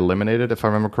fourth get eliminated, if I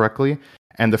remember correctly.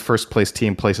 And the first place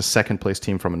team plays a second place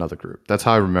team from another group. That's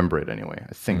how I remember it anyway.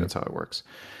 I think that's how it works.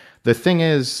 The thing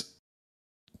is,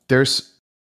 there's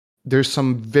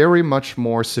some very much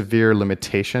more severe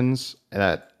limitations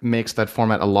that makes that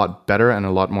format a lot better and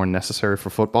a lot more necessary for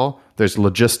football. There's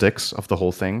logistics of the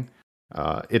whole thing.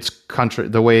 It's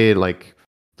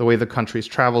the way the countries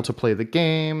travel to play the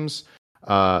games,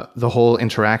 the whole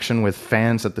interaction with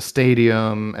fans at the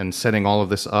stadium and setting all of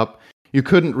this up. You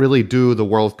couldn't really do the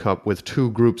World Cup with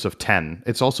 2 groups of 10.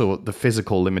 It's also the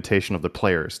physical limitation of the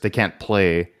players. They can't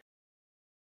play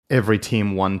every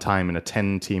team one time in a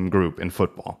 10-team group in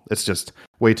football. It's just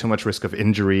way too much risk of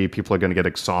injury. People are going to get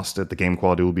exhausted. The game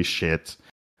quality will be shit.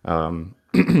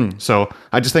 So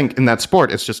I just think in that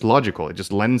sport, it's just logical. It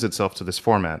just lends itself to this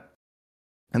format.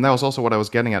 And that was also what I was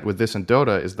getting at with this in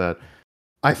Dota, is that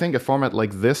I think a format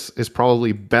like this is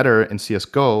probably better in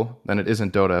CSGO than it is in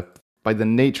Dota by the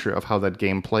nature of how that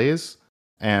game plays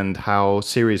and how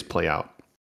series play out.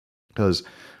 Because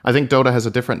I think Dota has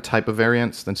a different type of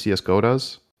variance than CSGO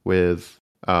does with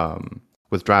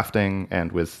drafting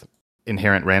and with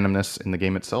inherent randomness in the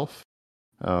game itself.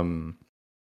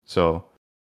 So,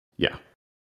 yeah.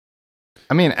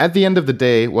 I mean, at the end of the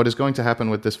day, what is going to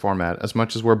happen with this format, as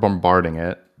much as we're bombarding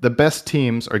it, the best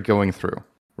teams are going through,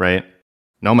 right?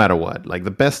 No matter what. Like,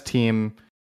 the best team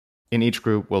in each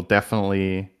group will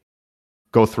definitely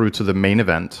go through to the main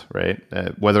event, right?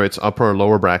 Whether it's upper or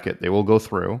lower bracket, they will go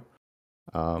through.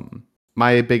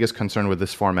 My biggest concern with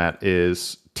this format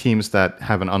is teams that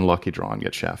have an unlucky draw and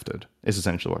get shafted, is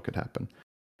essentially what could happen.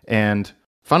 And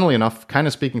funnily enough, kind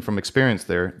of speaking from experience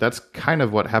there, that's kind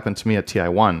of what happened to me at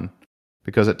TI1.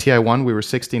 Because at TI1, we were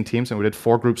 16 teams and we did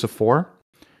 4 groups of 4.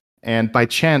 And by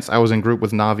chance, I was in group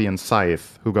with Navi and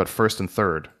Scythe, who got first and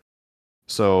third.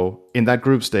 So in that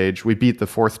group stage, we beat the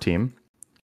 4th team.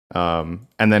 And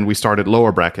then we started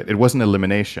lower bracket. It wasn't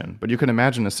elimination. But you can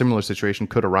imagine a similar situation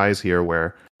could arise here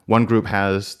where one group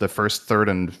has the 1st, 3rd,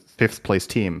 and 5th place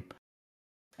team.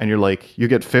 And you're like, you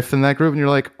get 5th in that group, and you're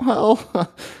like, well,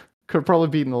 could have probably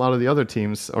beaten a lot of the other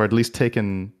teams, or at least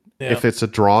taken... Yep. If it's a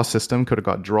draw system, could have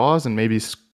got draws and maybe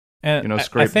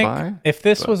scraped I think by. If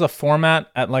this was a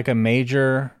format at like a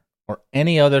major or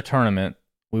any other tournament,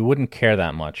 we wouldn't care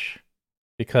that much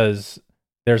because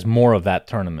there's more of that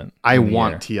tournament. I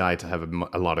want TI to have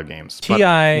a lot of games. TI,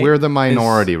 but we're the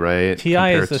minority, right?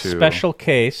 TI is a special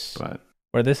case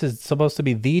where this is supposed to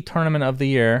be the tournament of the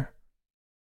year.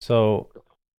 So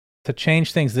to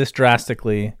change things this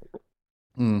drastically,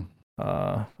 I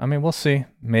mean, we'll see.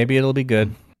 Maybe it'll be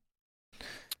good.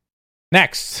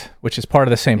 Next, which is part of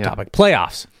the same topic,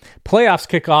 playoffs. Playoffs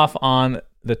kick off on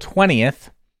the 20th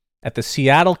at the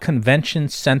Seattle Convention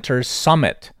Center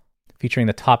Summit, featuring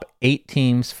the top 8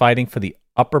 teams fighting for the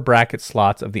upper bracket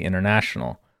slots of the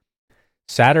International.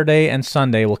 Saturday and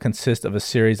Sunday will consist of a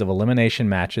series of elimination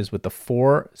matches with the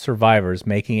 4 survivors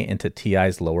making it into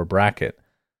TI's lower bracket.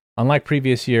 Unlike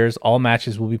previous years, all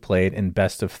matches will be played in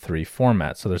best of 3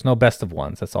 formats. So there's no best of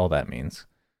ones. That's all that means,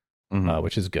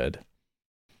 which is good.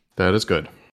 That is good.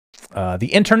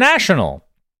 The International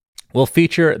will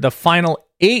feature the final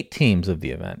 8 teams of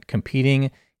the event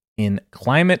competing in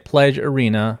Climate Pledge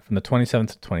Arena from the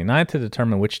 27th to 29th to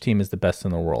determine which team is the best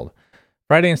in the world.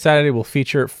 Friday and Saturday will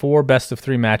feature 4 best of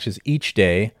 3 matches each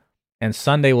day, and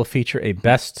Sunday will feature a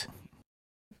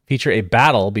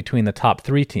battle between the top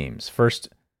 3 teams, first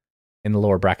in the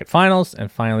lower bracket finals, and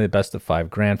finally the best of 5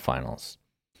 grand finals.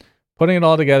 Putting it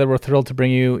all together, we're thrilled to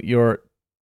bring you your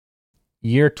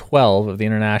year 12 of the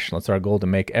International. It's our goal to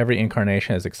make every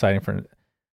incarnation as exciting for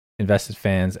invested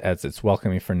fans as it's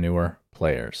welcoming for newer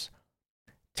players.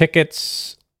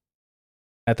 Tickets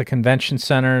at the Convention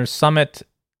Center Summit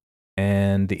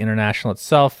and the International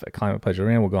itself at Climate Pledge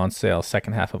Arena will go on sale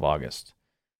second half of August.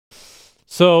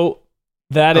 So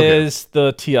that is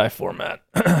the TI format.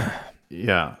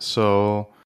 Yeah. So,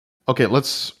 okay,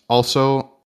 let's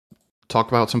also talk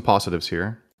about some positives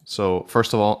here. So,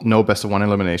 first of all, no best of 1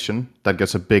 elimination. That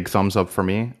gets a big thumbs up for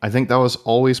me. I think that was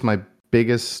always my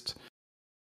biggest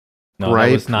gripe.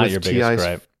 That was not with your biggest TI's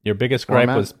gripe. Your biggest gripe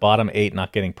format was bottom 8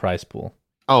 not getting prize pool.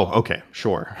 Oh, okay,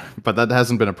 sure. But that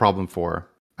hasn't been a problem for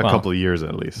a couple of years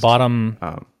at least. Bottom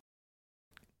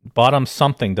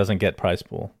something doesn't get prize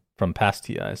pool from past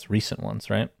TIs, recent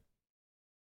ones, right?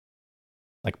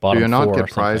 Like bottom 4 do you not or get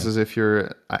prizes something. if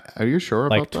you're... Are you sure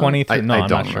like about 20 that? through, no, I I'm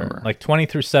don't not remember. sure. Like 20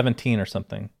 through 17 or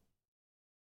something.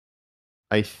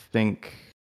 I think...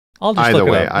 I'll just Either look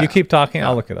way, it up. You keep talking, yeah.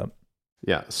 I'll look it up.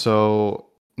 Yeah, so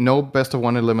no best of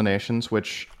 1 eliminations,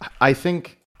 which I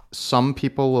think some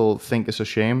people will think is a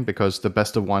shame because the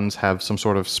best of 1s have some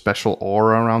sort of special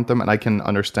aura around them, and I can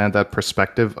understand that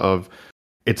perspective of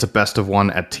it's a best of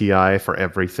 1 at TI for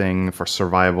everything, for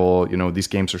survival. You know, these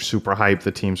games are super hyped,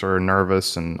 the teams are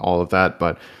nervous and all of that,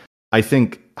 but I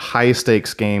think high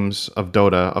stakes games of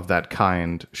Dota of that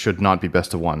kind should not be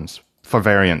best of 1s for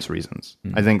variance reasons.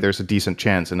 I think there's a decent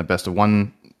chance in a best of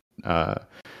 1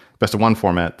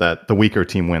 format that the weaker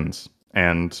team wins.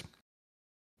 And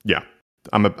yeah,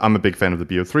 I'm a big fan of the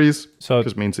BO3s. So it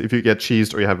just means if you get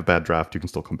cheesed or you have a bad draft, you can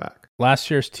still come back.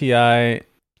 Last year's TI,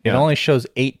 it only shows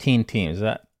 18 teams.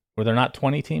 Were there not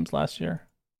 20 teams last year?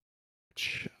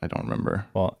 I don't remember.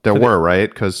 Well, there were, right?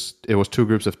 Because it was 2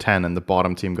 groups of 10 and the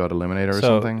bottom team got eliminated or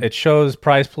something. It shows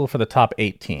prize pool for the top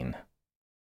 18.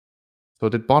 So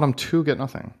did bottom 2 get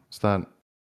nothing? Is that...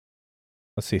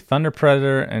 Let's see. Thunder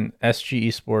Predator and SG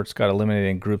Esports got eliminated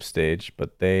in group stage,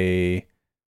 but it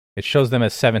shows them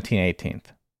as 17, 18th.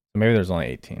 So maybe there's only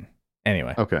 18.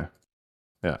 Anyway. Okay.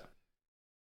 Yeah.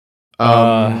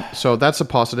 So that's a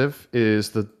positive,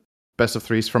 is the best of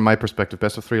 3s from my perspective.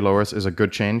 Best of 3 lowers is a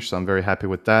good change, so I'm very happy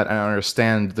with that. And I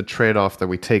understand the trade-off that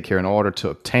we take here in order to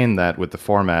obtain that with the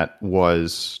format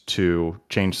was to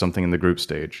change something in the group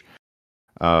stage.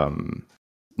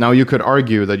 Now, you could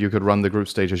argue that you could run the group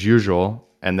stage as usual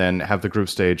and then have the group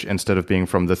stage, instead of being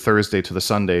from the Thursday to the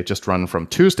Sunday, just run from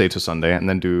Tuesday to Sunday and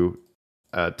then do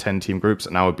 10-team groups.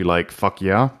 And I would be like, fuck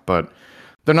yeah. But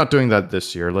they're not doing that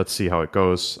this year. Let's see how it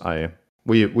goes.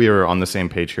 We are on the same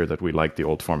page here that we like the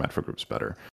old format for groups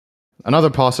better.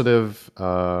 Another positive,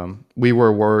 we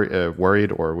were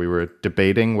worried, or we were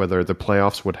debating whether the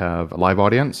playoffs would have a live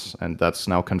audience, and that's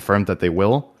now confirmed that they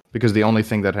will, because the only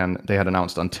thing that they had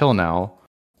announced until now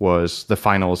was the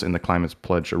finals in the Climate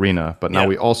Pledge Arena. But now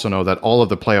we also know that all of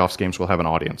the playoffs games will have an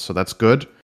audience, so that's good.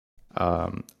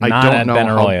 Not at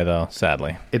Benaroya, though,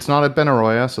 sadly. It's not at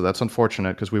Benaroya, so that's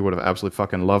unfortunate, because we would have absolutely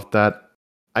fucking loved that.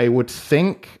 I would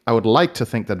like to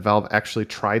think that Valve actually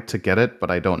tried to get it,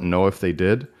 but I don't know if they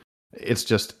did.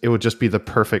 It would just be the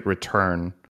perfect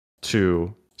return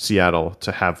to Seattle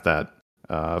to have that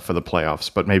for the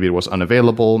playoffs. But maybe it was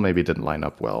unavailable, maybe it didn't line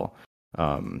up well,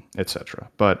 etc.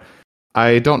 But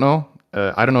I don't know.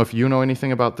 I don't know if you know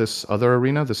anything about this other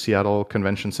arena, the Seattle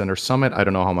Convention Center Summit. I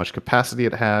don't know how much capacity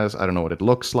it has. I don't know what it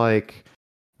looks like.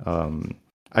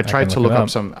 I tried to look up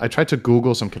some. I tried to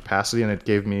Google some capacity, and it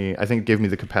gave me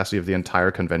the capacity of the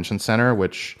entire convention center,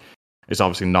 which is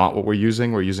obviously not what we're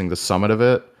using. We're using the summit of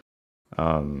it.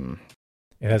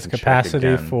 It has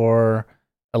capacity for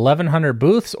 1,100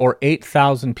 booths or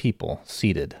 8,000 people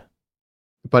seated.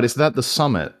 But is that the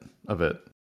summit of it?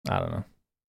 I don't know.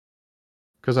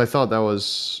 Because I thought that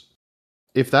was...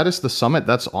 If that is the summit,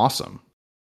 that's awesome.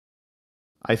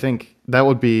 I think that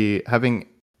would be... Having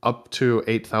up to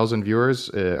 8,000 viewers,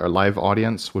 or live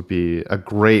audience, would be a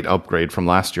great upgrade from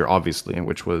last year, obviously,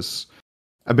 which was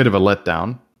a bit of a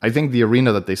letdown. I think the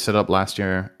arena that they set up last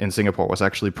year in Singapore was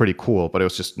actually pretty cool, but it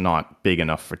was just not big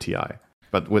enough for TI.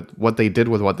 But with what they did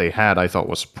with what they had, I thought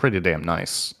was pretty damn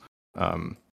nice.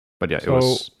 But yeah, it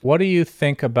was. So, what do you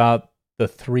think about the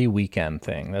 3 weekend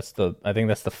thing? I think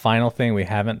that's the final thing we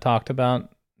haven't talked about.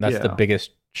 That's the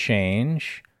biggest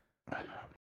change.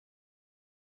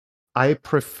 I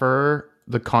prefer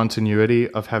the continuity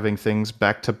of having things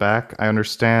back to back. I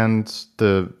understand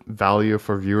the value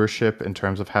for viewership in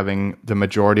terms of having the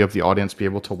majority of the audience be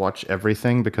able to watch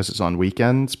everything because it's on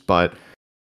weekends, but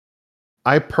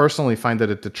I personally find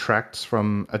that it detracts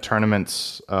from a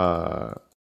tournament's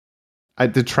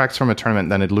it detracts from a tournament,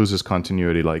 then it loses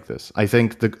continuity like this. I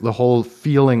think the whole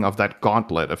feeling of that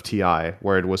gauntlet of TI,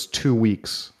 where it was 2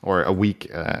 weeks or a week,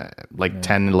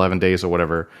 10, 11 days or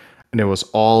whatever, and it was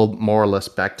all more or less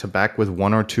back to back with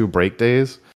 1 or 2 break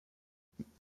days,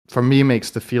 for me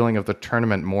makes the feeling of the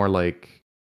tournament more like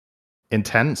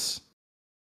intense.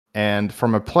 And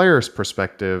from a player's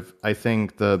perspective, I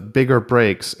think the bigger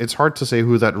breaks, it's hard to say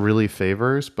who that really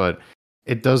favors, but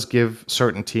it does give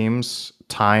certain teams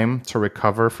time to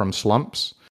recover from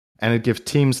slumps, and it gives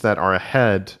teams that are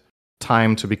ahead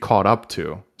time to be caught up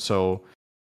to. So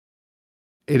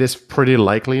it is pretty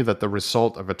likely that the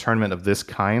result of a tournament of this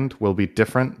kind will be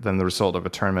different than the result of a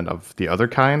tournament of the other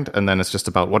kind, and then it's just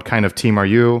about what kind of team are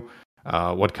you,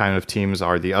 what kind of teams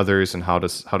are the others, and how do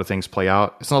things play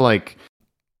out. It's not like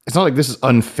this is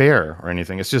unfair or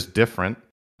anything. It's just different.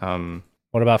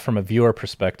 What about from a viewer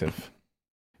perspective?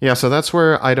 Yeah, so that's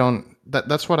where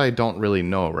that's what I don't really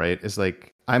know, right? Is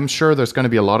like, I'm sure there's going to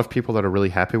be a lot of people that are really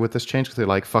happy with this change because they're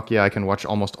like, fuck yeah, I can watch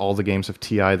almost all the games of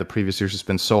TI. The previous years has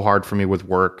been so hard for me with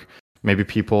work. Maybe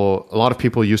a lot of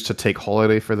people used to take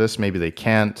holiday for this. Maybe they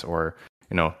can't, or,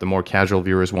 the more casual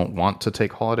viewers won't want to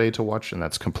take holiday to watch, and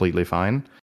that's completely fine.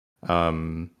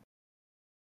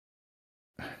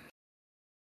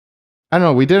 I don't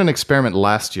know, we did an experiment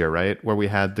last year, right? Where we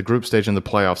had the group stage and the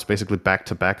playoffs basically back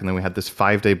to back, and then we had this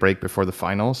 5-day break before the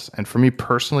finals. And for me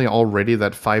personally, already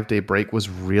that 5-day break was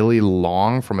really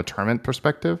long from a tournament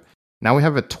perspective. Now we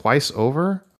have it twice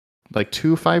over, like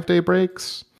 2 5-day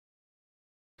breaks.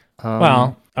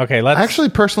 I actually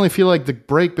personally feel like the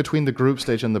break between the group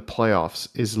stage and the playoffs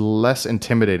is less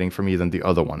intimidating for me than the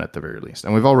other one at the very least.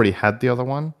 And we've already had the other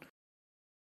one.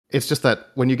 It's just that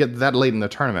when you get that late in the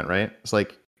tournament, right? It's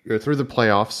like, you're through the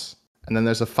playoffs, and then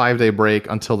there's a 5-day break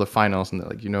until the finals, and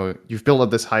you've built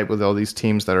up this hype with all these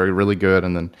teams that are really good,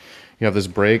 and then you have this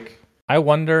break. I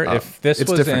wonder if this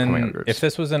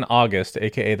was in August,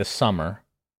 aka the summer,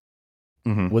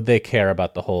 would they care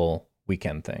about the whole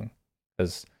weekend thing?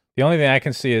 Because the only thing I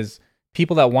can see is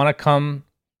people that want to come.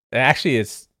 Actually,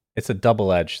 it's a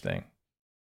double-edged thing.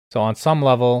 So on some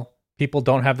level, people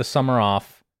don't have the summer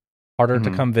off, harder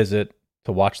to come visit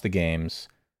to watch the games.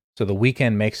 So the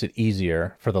weekend makes it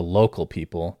easier for the local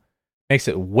people, makes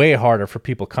it way harder for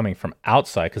people coming from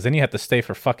outside, because then you have to stay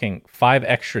for fucking 5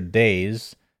 extra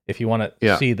days if you want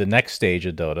to see the next stage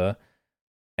of Dota.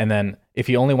 And then if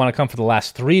you only want to come for the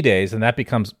last 3 days, then that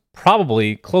becomes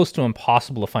probably close to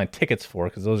impossible to find tickets for,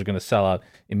 because those are going to sell out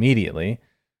immediately.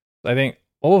 I think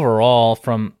overall,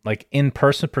 from like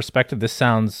in-person perspective, this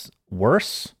sounds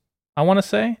worse, I want to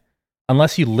say,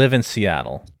 unless you live in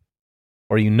Seattle.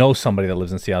 Or somebody that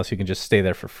lives in Seattle, so you can just stay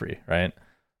there for free, right?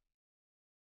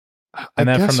 And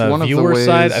then from the viewer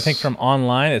side, I think from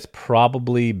online, it's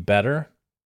probably better,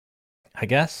 I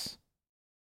guess.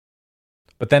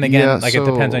 But then again, it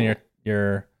depends on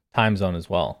your time zone as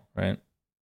well, right?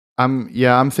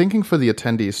 I'm thinking for the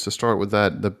attendees, to start with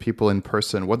that, the people in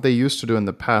person, what they used to do in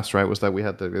the past, right, was that we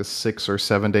had this 6 or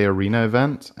 7 day arena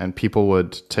event, and people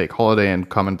would take holiday and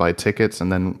come and buy tickets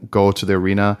and then go to the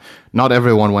arena. Not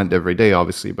everyone went every day,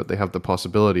 obviously, but they have the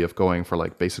possibility of going for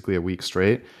like basically a week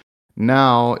straight.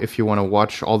 Now, if you want to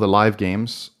watch all the live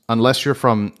games, unless you're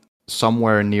from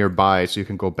somewhere nearby so you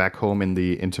can go back home in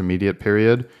the intermediate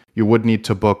period, you would need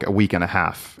to book a week and a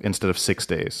half instead of 6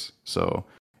 days. So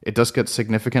it does get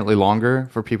significantly longer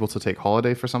for people to take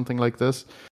holiday for something like this.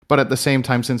 But at the same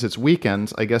time, since it's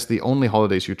weekends, I guess the only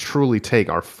holidays you truly take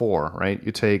are 4, right?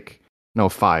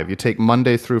 5. You take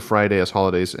Monday through Friday as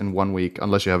holidays in 1 week,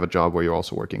 unless you have a job where you're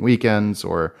also working weekends,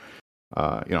 or,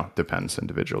 depends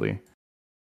individually.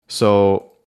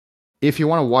 So if you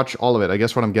want to watch all of it, I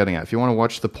guess what I'm getting at, if you want to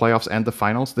watch the playoffs and the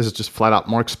finals, this is just flat out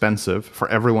more expensive for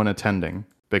everyone attending,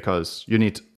 because you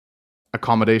need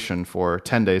accommodation for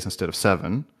 10 days instead of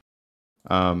 7.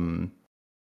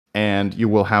 And you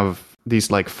will have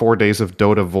these like 4 days of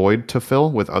Dota void to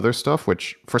fill with other stuff,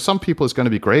 which for some people is going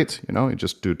to be great. You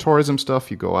just do tourism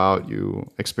stuff, you go out, you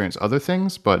experience other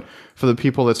things. But for the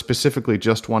people that specifically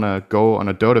just want to go on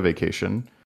a Dota vacation,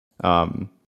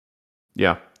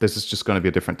 yeah, this is just going to be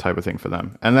a different type of thing for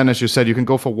them. And then, as you said, you can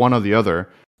go for one or the other.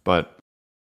 But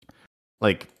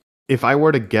like, if I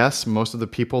were to guess, most of the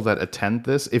people that attend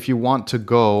this, if you want to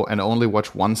go and only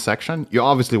watch one section, you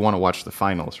obviously want to watch the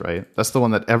finals, right? That's the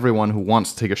one that everyone who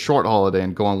wants to take a short holiday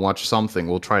and go and watch something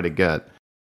will try to get.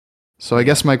 So I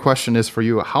guess my question is for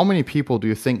you, how many people do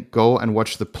you think go and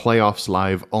watch the playoffs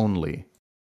live only?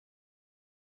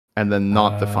 And then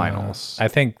not the finals? I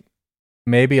think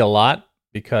maybe a lot,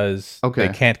 because they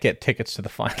can't get tickets to the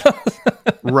finals.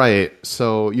 Right.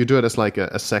 So you do it as like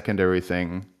a secondary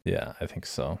thing. Yeah, I think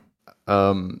so.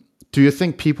 Do you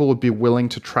think people would be willing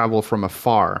to travel from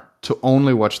afar to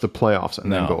only watch the playoffs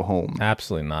and then go home?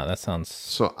 Absolutely not. That sounds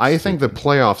So I think the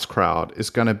playoffs crowd is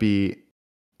going to be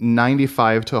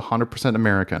 95 to 100%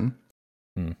 American.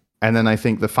 And then I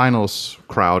think the finals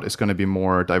crowd is going to be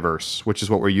more diverse, which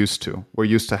is what we're used to. We're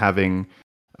used to having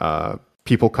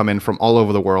people come in from all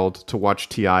over the world to watch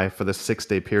TI for the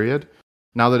 6-day period.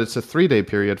 Now that it's a 3-day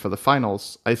period for the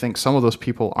finals, I think some of those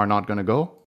people are not going to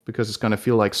go because it's going to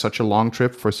feel like such a long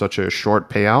trip for such a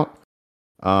short payout.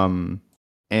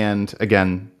 And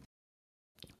again,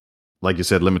 like you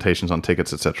said, limitations on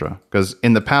tickets, etc. Because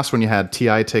in the past, when you had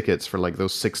TI tickets for like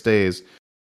those 6 days,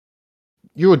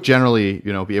 you would generally,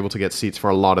 be able to get seats for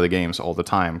a lot of the games all the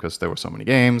time because there were so many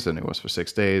games and it was for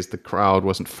 6 days. The crowd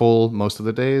wasn't full most of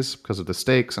the days because of the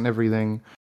stakes and everything.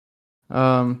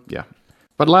 Yeah.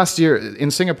 But last year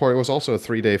in Singapore, it was also a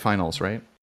 3-day finals, right?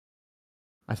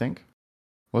 I think.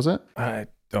 Was it? I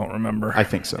don't remember. I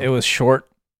think so. It was short.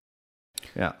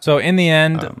 Yeah. So in the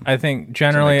end, I think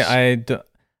generally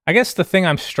I guess the thing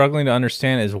I'm struggling to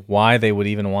understand is why they would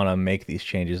even want to make these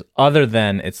changes other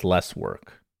than it's less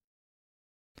work.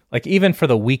 Like even for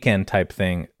the weekend type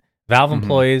thing, Valve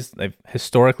employees, they've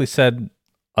historically said,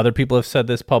 other people have said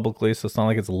this publicly, so it's not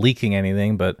like it's leaking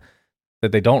anything, but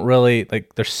that they don't really,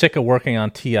 like, they're sick of working on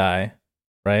TI,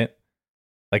 right?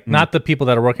 Like not the people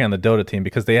that are working on the Dota team,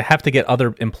 because they have to get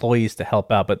other employees to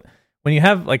help out. But when you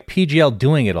have like PGL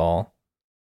doing it all,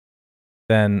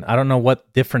 then I don't know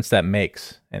what difference that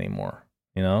makes anymore,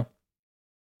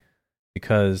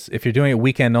 Because if you're doing it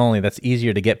weekend only, that's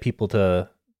easier to get people to,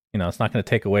 it's not going to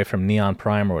take away from Neon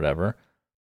Prime or whatever.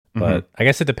 But I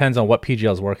guess it depends on what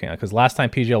PGL is working on. Because last time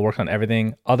PGL worked on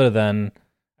everything other than,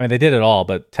 they did it all,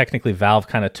 but technically Valve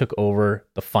kind of took over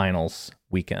the finals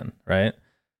weekend, right?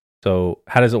 So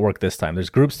how does it work this time? There's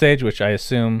group stage, which I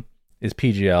assume is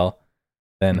PGL.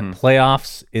 Then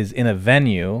playoffs is in a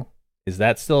venue. Is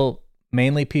that still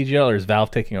mainly PGL, or is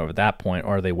Valve taking over at that point,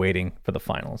 or are they waiting for the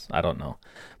finals? I don't know.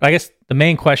 But I guess the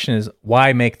main question is,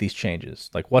 why make these changes?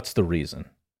 Like, what's the reason?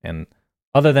 And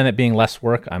other than it being less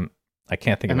work, I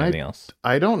can't think of anything else.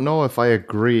 I don't know if I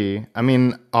agree. I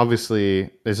mean,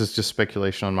 obviously, this is just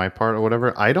speculation on my part or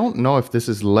whatever. I don't know if this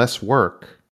is less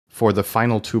work for the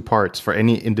final 2 parts for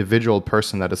any individual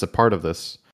person that is a part of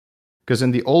this. Because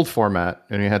in the old format,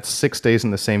 you had 6 days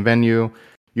in the same venue,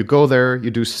 you go there, you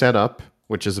do setup,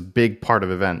 which is a big part of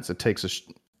events. It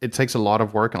takes a lot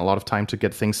of work and a lot of time to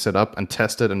get things set up and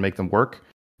tested and make them work.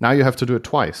 Now you have to do it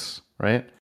twice, right?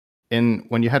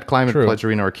 When you had Climate Pledge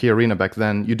Arena or Key Arena back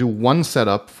then, you do one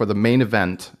setup for the main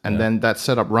event, and then that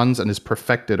setup runs and is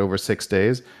perfected over 6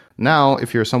 days. Now,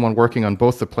 if you're someone working on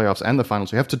both the playoffs and the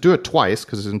finals, you have to do it twice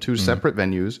because it's in 2 separate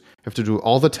venues. You have to do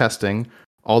all the testing,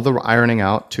 all the ironing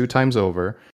out 2 times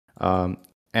over.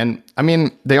 And I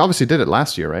mean, they obviously did it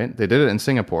last year, right? They did it in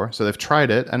Singapore, so they've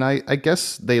tried it, and I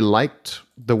guess they liked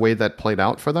the way that played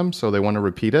out for them, so they want to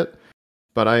repeat it.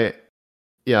 But I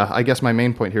guess my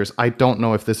main point here is I don't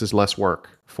know if this is less work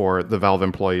for the Valve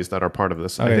employees that are part of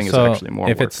this. Okay, I think it's actually more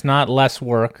work. If it's not less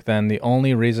work, then the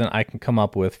only reason I can come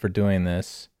up with for doing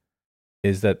this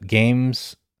is that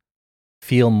games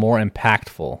feel more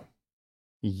impactful.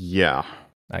 Yeah.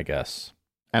 I guess.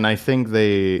 And I think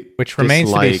which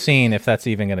remains to be seen if that's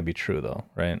even going to be true, though,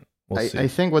 right? We'll see. I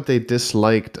think what they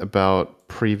disliked about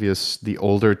the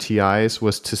older TIs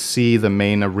was to see the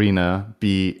main arena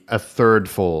be a third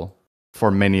full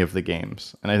for many of the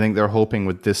games. And I think they're hoping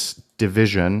with this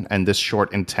division and this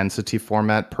short intensity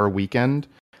format per weekend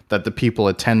that the people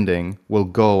attending will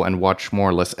go and watch more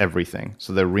or less everything.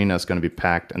 So the arena is going to be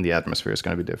packed and the atmosphere is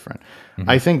going to be different.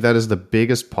 I think that is the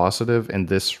biggest positive in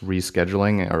this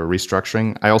rescheduling or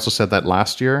restructuring. I also said that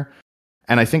last year,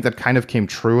 and I think that kind of came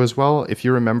true as well. If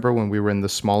you remember when we were in the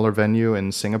smaller venue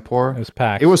in Singapore, it was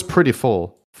packed. It was pretty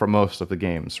full for most of the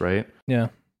games, right? Yeah.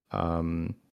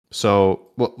 So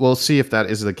we'll see if that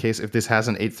is the case. If this has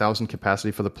an 8,000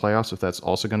 capacity for the playoffs, if that's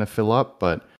also going to fill up.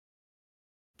 But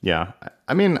yeah,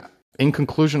 I mean, in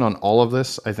conclusion on all of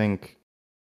this, I think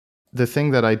the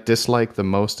thing that I dislike the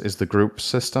most is the group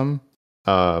system.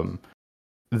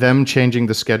 them changing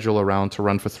the schedule around to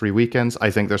run for 3 weekends,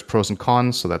 I think there's pros and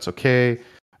cons, so that's okay.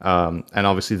 And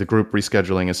obviously the group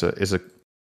rescheduling is a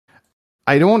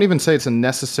I don't even say it's a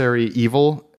necessary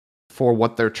evil for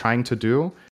what they're trying to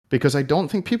do, because I don't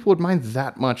think people would mind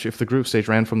that much if the group stage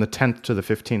ran from the 10th to the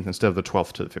 15th instead of the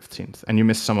 12th to the 15th, and you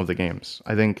miss some of the games.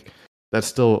 I think that's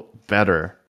still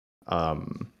better.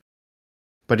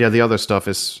 But yeah, the other stuff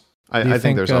is... I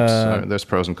think there's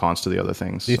pros and cons to the other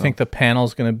things. Do you think the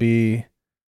panel's going to be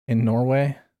in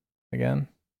Norway again?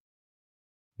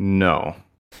 No,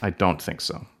 I don't think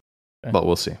so. Okay. But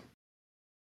we'll see.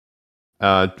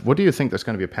 What do you think there's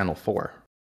going to be a panel for?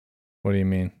 What do you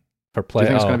mean? For Do you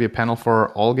think it's going to be a panel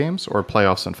for all games or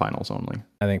playoffs and finals only?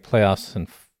 I think playoffs and...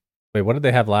 Wait, what did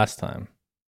they have last time?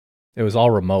 It was all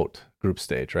remote group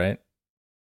stage, right?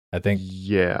 I think it's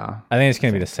going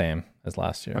to be the same as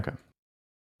last year. Okay.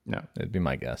 Yeah. It'd be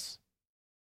my guess.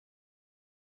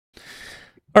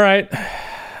 All right.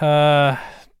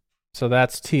 So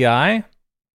that's TI.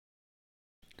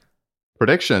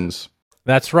 Predictions.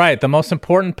 That's right. The most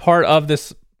important part of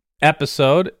this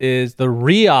episode is the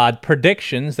Riyadh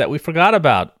predictions that we forgot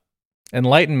about.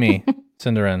 Enlighten me,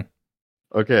 Cinderin.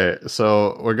 Okay,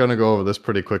 so we're going to go over this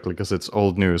pretty quickly because it's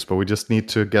old news, but we just need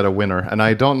to get a winner. And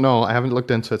I don't know, I haven't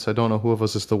looked into it, so I don't know who of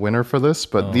us is the winner for this,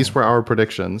 but these were our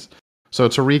predictions. So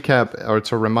to recap, or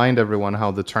to remind everyone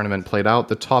how the tournament played out,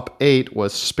 the top 8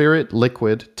 was Spirit,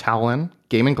 Liquid, Talon,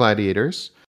 Gaming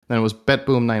Gladiators, then it was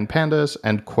BetBoom 9 Pandas,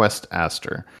 and Quest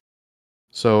Aster.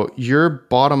 So your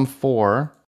bottom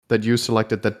 4 that you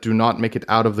selected that do not make it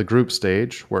out of the group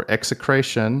stage were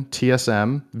Execration,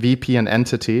 TSM, VP, and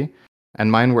Entity, and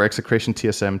mine were Execration,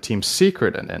 TSM, Team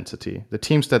Secret, and Entity. The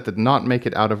teams that did not make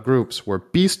it out of groups were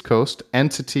Beast Coast,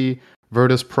 Entity,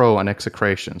 Virtus Pro, and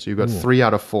Execration. So you got 3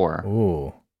 out of 4.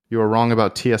 Ooh. You were wrong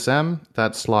about TSM.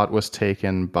 That slot was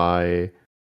taken by...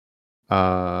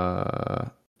 let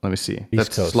me see.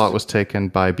 Beast Coast. Slot was taken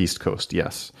by Beast Coast,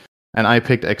 yes. And I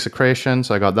picked Execration,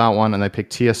 so I got that one. And I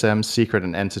picked TSM, Secret,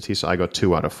 and Entity, so I got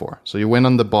 2 out of 4. So you win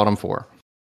on the bottom 4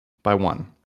 by 1.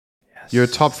 Yes. Your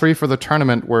top 3 for the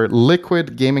tournament were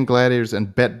Liquid, Gaming Gladiators, and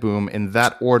BetBoom in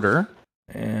that order.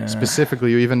 Yeah.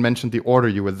 Specifically, you even mentioned the order.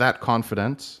 You were that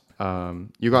confident.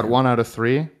 You got 1 out of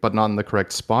 3, but not in the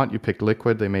correct spot. You picked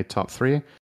Liquid. They made top 3.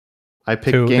 I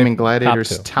picked Gaming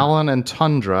Gladiators, Talon, and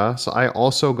Tundra. So I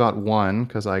also got 1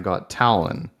 because I got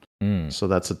Talon. So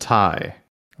that's a tie.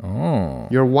 Oh.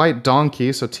 Your White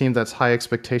Donkey, so team that's high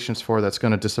expectations for that's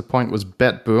going to disappoint, was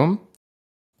BetBoom.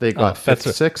 They got 5th,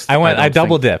 6th. I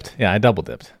double dipped. Yeah, I double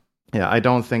dipped. Yeah, I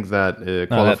don't think that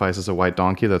qualifies as a White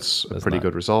Donkey. That's a pretty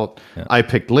good result. Yeah. I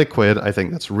picked Liquid. I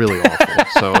think that's really awful.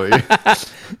 So,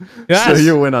 yes. So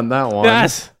you win on that one.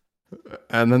 Yes.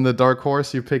 And then the Dark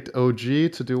Horse, you picked OG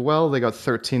to do well. They got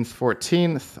 13th,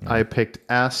 14th. I picked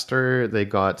Aster. They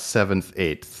got 7th,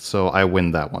 8th. So I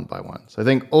win that one by 1. So I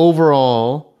think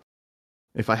overall,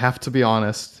 if I have to be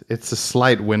honest, it's a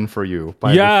slight win for you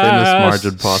by the thinnest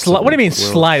margin possible. What do you mean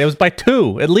slight? It was by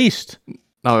 2, at least.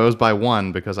 No, it was by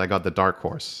 1 because I got the Dark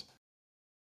Horse.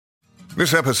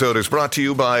 This episode is brought to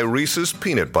you by Reese's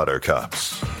Peanut Butter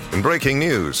Cups. In breaking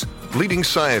news, leading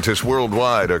scientists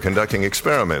worldwide are conducting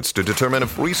experiments to determine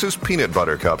if Reese's Peanut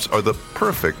Butter Cups are the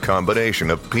perfect combination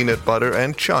of peanut butter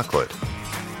and chocolate.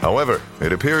 However,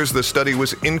 it appears the study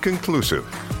was inconclusive,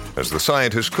 as the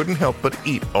scientists couldn't help but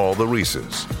eat all the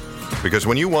Reese's. Because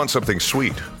when you want something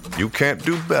sweet, you can't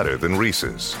do better than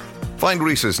Reese's. Find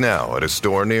Reese's now at a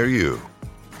store near you.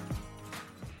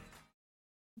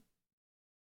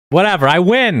 Whatever, I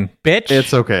win, bitch.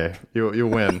 It's okay. You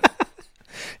win.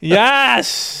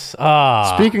 Yes.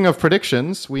 Speaking of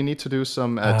predictions, we need to do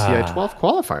some TI-12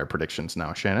 qualifier predictions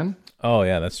now, Shannon. Oh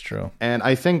yeah, that's true. And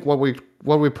I think what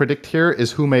we predict here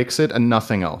is who makes it and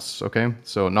nothing else. Okay,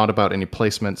 so not about any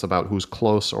placements, about who's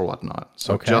close or whatnot.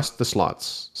 So just the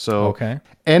slots. So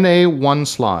NA 1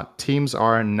 slot teams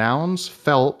are Nouns,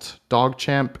 Felt,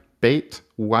 Dogchamp, Bait,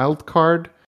 Wildcard,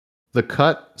 The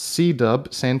Cut,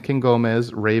 C-Dub, Sand King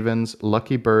Gomez, Ravens,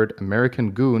 Lucky Bird, American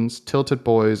Goons, Tilted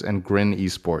Boys, and Grin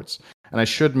Esports. And I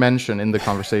should mention in the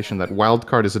conversation that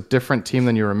Wildcard is a different team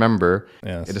than you remember.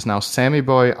 Yes. It is now Sammy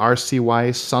Boy,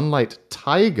 RCY, Sunlight,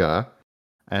 Taiga,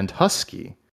 and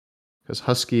Husky. Because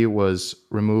Husky was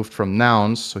removed from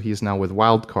Nouns, so he's now with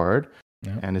Wildcard,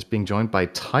 and is being joined by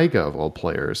Taiga, of all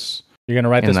players. You're going to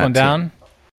write this one down?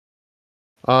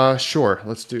 Sure.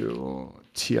 Let's do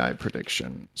TI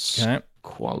predictions. Okay.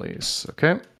 Qualies.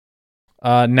 Okay.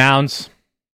 Nouns.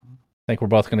 I think we're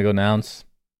both going to go Nouns.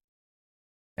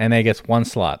 NA gets 1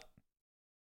 slot.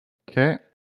 Okay.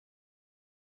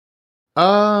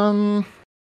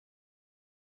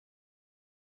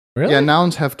 Really? Yeah,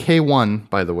 Nouns have K1,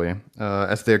 by the way,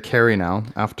 as their carry now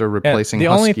after replacing the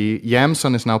Husky.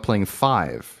 Yamson is now playing 5.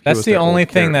 He That's was the their only old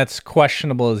thing carry. that's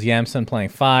questionable is Yamson playing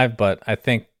 5, but I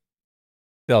think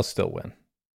they'll still win.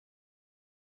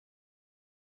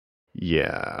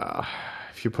 Yeah.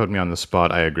 If you put me on the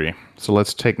spot, I agree. So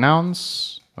let's take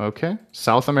Nouns. Okay.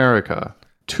 South America.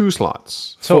 2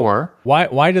 slots. So 4.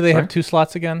 why do they Sorry? have 2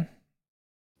 slots again?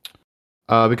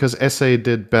 Because SA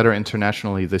did better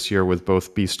internationally this year with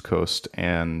both Beast Coast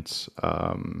and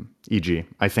EG.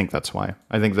 I think that's why.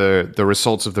 I think the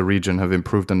results of the region have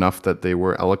improved enough that they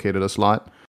were allocated a slot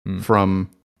from...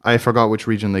 I forgot which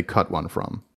region they cut one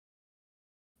from.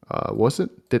 Was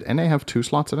it? Did NA have 2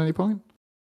 slots at any point?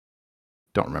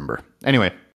 Don't remember.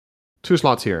 Anyway, 2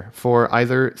 slots here for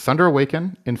either Thunder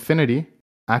Awaken, Infinity,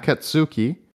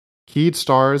 Akatsuki, Keyed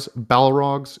Stars,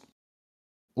 Balrogs,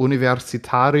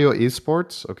 Universitario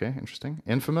Esports, okay, interesting,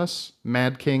 Infamous,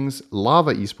 Mad Kings,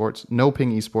 Lava Esports, No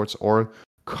Ping Esports, or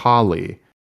Kali.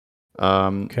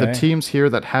 The teams here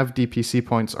that have DPC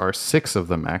points are 6 of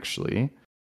them, actually.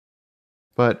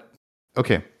 But,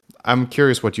 okay, I'm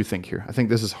curious what you think here. I think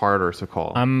this is harder to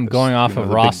call. I'm going off of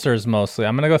rosters mostly.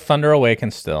 I'm going to go Thunder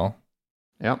Awaken still.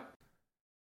 Yep.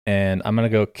 And I'm going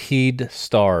to go Keyed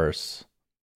Stars.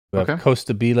 We have Okay.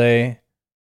 Costa Bile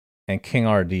and King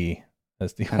RD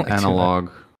as the only two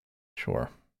Analog. Sure.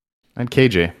 And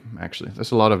KJ, actually.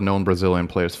 There's a lot of known Brazilian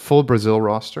players. Full Brazil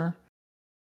roster.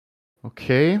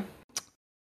 Okay.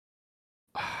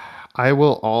 I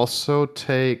will also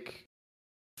take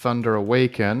Thunder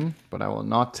Awaken, but I will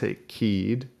not take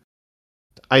Keyed.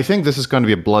 I think this is going to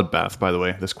be a bloodbath, by the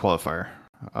way, this qualifier.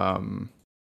 I'm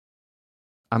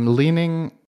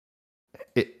leaning...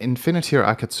 Infinity or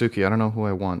Akatsuki, I don't know who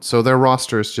I want. So their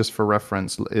rosters, just for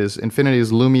reference, is Infinity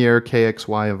is Lumiere,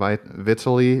 KXY,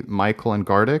 Vitaly, Michael, and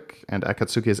Gardic, and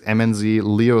Akatsuki is MNZ,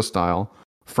 Leo Style,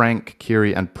 Frank,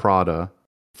 Kiri, and Prada.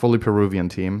 Fully Peruvian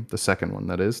team, the second one,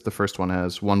 that is. The first one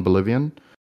has 1 Bolivian.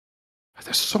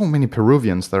 There's so many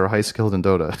Peruvians that are high skilled in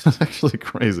Dota. It's actually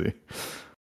crazy.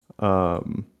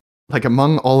 Like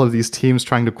among all of these teams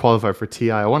trying to qualify for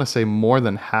TI, I want to say more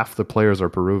than half the players are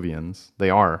Peruvians. They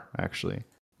are, actually.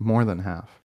 More than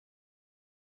half.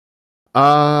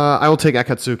 I will take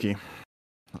Akatsuki.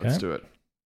 Let's do it.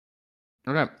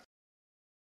 Okay.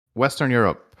 Western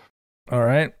Europe. All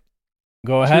right.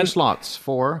 Go ahead. 2 slots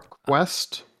for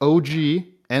Quest, OG,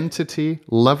 Entity,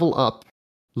 Level Up,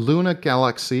 Luna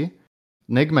Galaxy,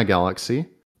 Nigma Galaxy,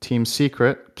 Team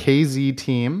Secret, KZ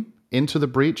Team, Into the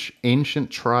Breach, Ancient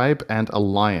Tribe, and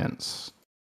Alliance.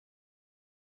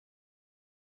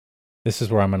 This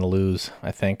is where I'm going to lose,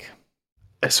 I think.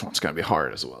 This one's going to be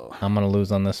hard as well. I'm going to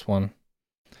lose on this one.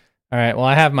 All right. Well,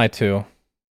 I have my 2.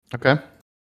 Okay. Are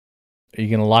you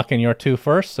going to lock in your 2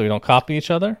 first so we don't copy each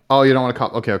other? Oh, you don't want to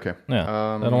copy? Okay. Yeah.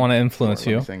 I don't want to influence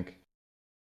you. Let me think.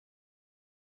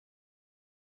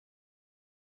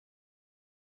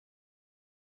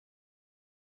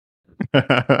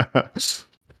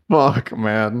 Fuck,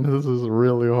 man. This is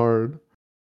really hard.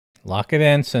 Lock it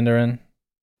in, Cinderin.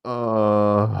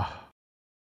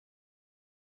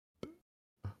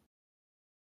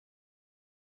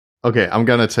 Okay, I'm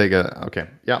going to take a... Okay,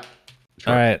 yeah.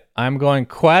 Sure. All right. I'm going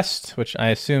Quest, which I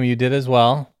assume you did as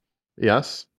well.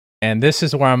 Yes. And this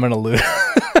is where I'm going to lose.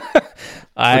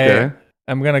 Okay.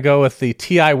 I'm going to go with the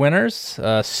TI winners,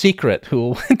 Secret, who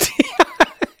will win TI.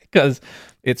 Because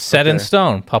it's set in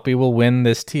stone. Puppy will win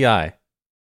this TI.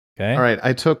 Okay. All right,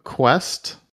 I took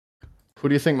Quest. Who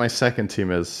do you think my second team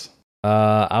is?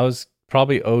 I was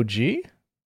probably OG.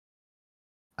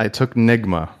 I took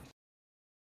Nigma.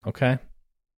 Okay.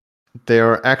 They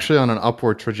are actually on an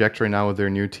upward trajectory now with their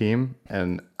new team.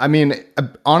 And I mean,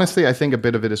 honestly, I think a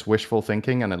bit of it is wishful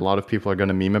thinking, and a lot of people are going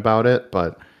to meme about it.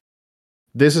 But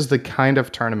this is the kind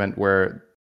of tournament where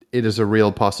it is a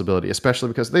real possibility, especially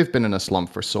because they've been in a slump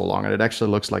for so long, and it actually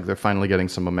looks like they're finally getting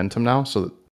some momentum now. So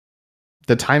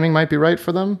the timing might be right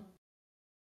for them.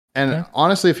 And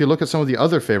honestly, if you look at some of the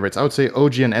other favorites, I would say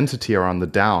OG and Entity are on the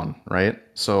down, right?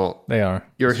 So they are.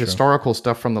 Your historical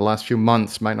stuff from the last few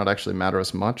months might not actually matter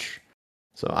as much.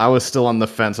 So I was still on the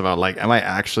fence about, like, am I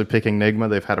actually picking Nigma?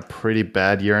 They've had a pretty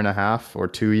bad 1.5 or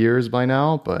 2 years by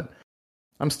now, but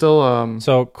I'm still...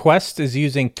 So Quest is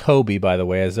using Toby, by the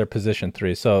way, as their position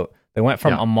 3. So they went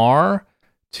from Amar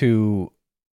to...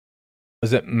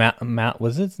 Was it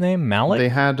was his name Malik? They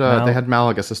had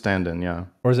Malik as a stand-in, yeah.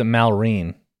 Or is it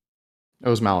Malreen? It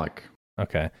was Malik.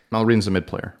 Okay. Malreen's a mid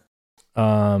player.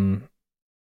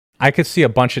 I could see a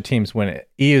bunch of teams win it.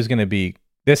 EU is going to be...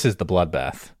 This is the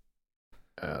bloodbath.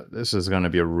 This is going to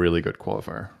be a really good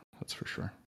qualifier. That's for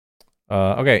sure.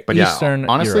 Okay, But Eastern yeah,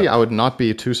 honestly, Europe. I would not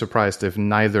be too surprised if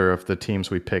neither of the teams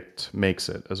we picked makes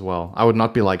it as well. I would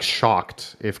not be like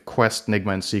shocked if Quest,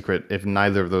 Nigma, and Secret, if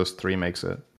neither of those three makes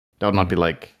it. That would not be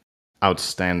like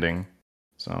outstanding.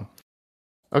 So,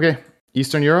 okay,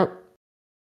 Eastern Europe,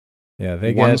 Yeah,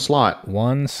 they one get slot.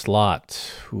 one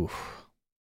slot. Oof.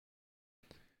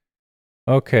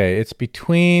 Okay, it's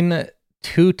between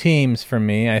two teams for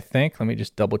me, I think. Let me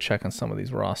just double check on some of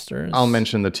these rosters. I'll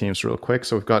mention the teams real quick.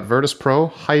 So we've got Virtus Pro,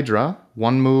 Hydra,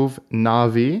 One Move,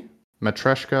 Navi,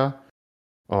 Matreshka.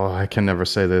 Oh, I can never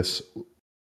say this.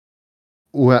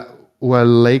 Ualeikum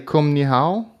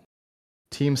Nihao,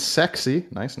 Team Sexy,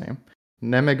 nice name.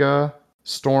 Nemega,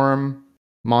 Storm,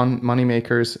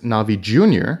 Moneymakers, Navi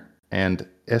Junior, and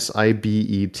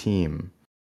SIBE Team.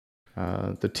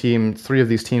 Three of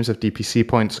these teams have DPC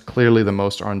points. Clearly, the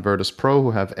most are on Virtus Pro,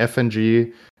 who have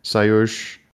FNG,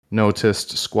 Sayush,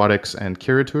 Noticed, Squadix, and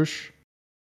Kiritush.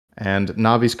 And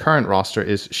Navi's current roster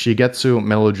is Shigetsu,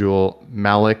 Melojule,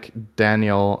 Malik,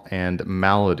 Daniel, and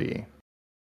Malady.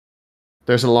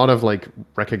 There's a lot of like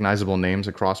recognizable names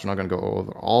across. We're not going to go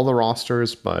over all the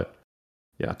rosters, but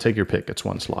yeah, take your pick. It's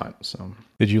one slot. So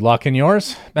Did you lock in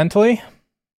yours mentally?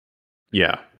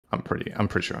 yeah, I'm pretty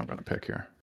sure I'm going to pick here.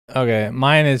 Okay,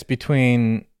 mine is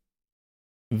between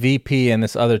VP and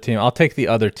this other team. I'll take the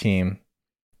other team.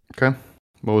 Okay.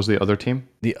 What was the other team?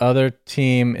 The other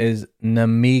team is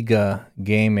Namiga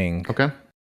Gaming. Okay.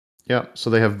 Yeah, so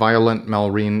they have Violent,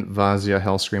 Malrine, Vazia,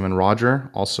 Hellscream, and Roger.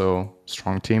 Also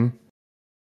strong team.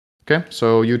 Okay,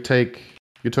 so you took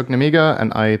Namiga,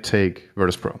 and I take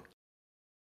Virtus Pro.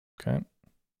 Okay.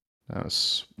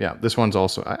 This one's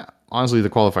also... honestly, the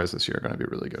qualifiers this year are going to be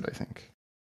really good, I think.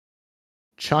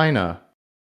 China,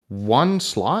 one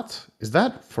slot? Is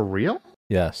that for real?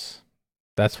 Yes.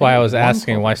 That's why I was One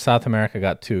asking why qualifier. South America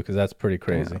got two, because that's pretty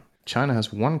crazy. Yeah. China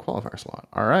has one qualifier slot.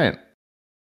 All right.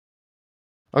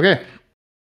 Okay.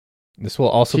 This will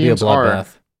also Teams be a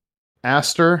bloodbath.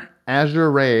 Aster,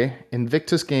 Azure Ray,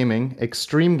 Invictus Gaming,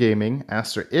 Extreme Gaming,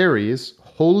 Aster Ares,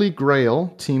 Holy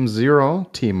Grail, Team Zero,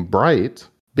 Team Bright,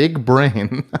 Big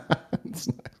Brain,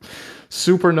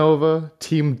 Supernova,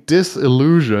 Team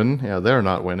Disillusion. Yeah, they're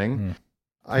not winning.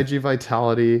 IG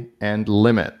Vitality, and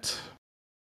Limit.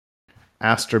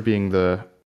 Aster being the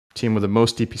team with the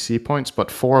most DPC points,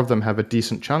 but four of them have a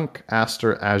decent chunk.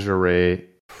 Aster, Azure Ray,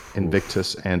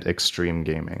 Invictus, and Extreme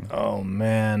Gaming. Oh,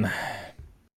 man.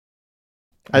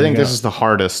 I think this is the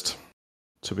hardest,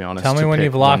 to be honest. Tell me to when pick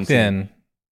you've one locked team. in.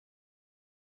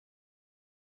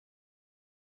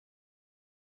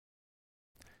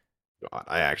 God,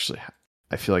 I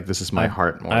feel like this is my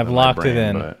heart more I've than my locked it brain,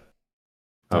 in. but-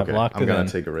 I've Okay, locked I'm it gonna in.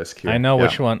 take a risk here. I know Yeah.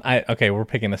 which one. Okay, we're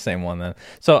picking the same one then.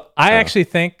 So I actually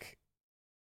think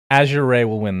Azure Ray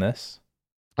will win this.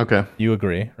 Okay. You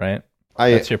agree, right?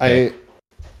 I, That's your pick.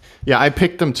 I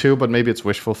picked them too, but maybe it's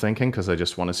wishful thinking because I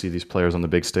just want to see these players on the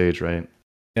big stage, right?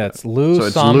 Yeah, it's Lou, So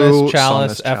it's Somnus, Lou,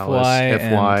 Chalice, Somnus, FY,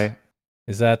 FY. and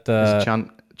is that Is it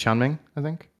Chanming, I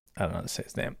think? I don't know how to say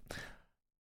his name.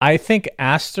 I think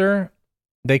Aster,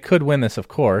 they could win this, of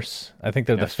course. I think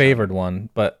they're the Yes, favored one,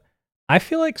 but I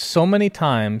feel like so many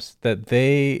times that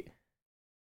they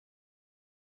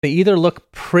either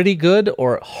look pretty good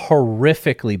or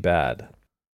horrifically bad.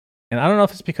 And I don't know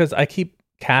if it's because I keep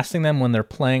casting them when they're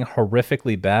playing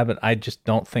horrifically bad, but I just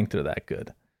don't think they're that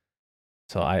good.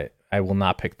 So I will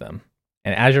not pick them.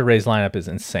 And Azure Ray's lineup is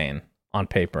insane on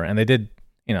paper. And they did,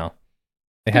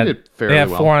 they did fairly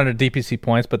have well. 400 DPC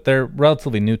points, but they're a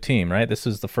relatively new team, right? This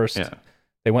is the first. Yeah.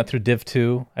 They went through Div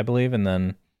 2, I believe, and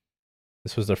then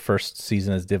this was their first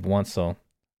season as Div 1, so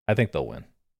I think they'll win.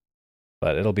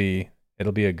 But it'll be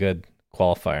a good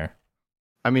qualifier.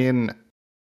 I mean,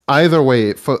 either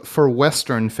way, for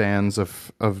Western fans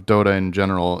of Dota in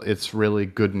general, it's really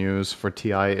good news for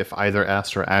TI if either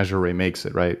Aster or Azure Ray makes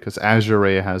it, right? Because Azure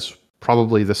Ray has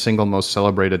probably the single most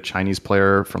celebrated Chinese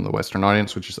player from the Western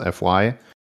audience, which is FY.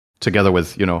 Together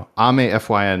with, Ame,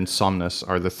 FY, and Somnus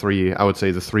are the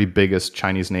three biggest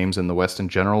Chinese names in the West in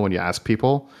general when you ask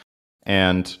people.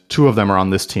 And two of them are on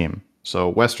this team. So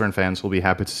Western fans will be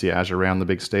happy to see Azure Ray on the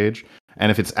big stage. And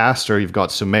if it's Aster, you've got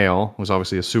Sumail, who's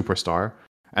obviously a superstar.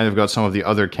 And you've got some of the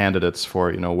other candidates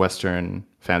for, Western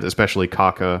fans, especially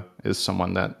Kaka is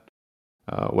someone that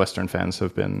Western fans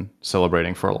have been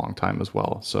celebrating for a long time as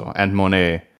well. So, and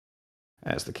Monet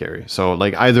as the carry. So,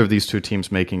 like, either of these two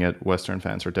teams making it, Western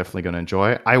fans are definitely going to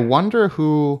enjoy. I wonder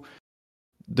who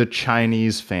the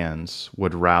Chinese fans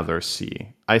would rather see.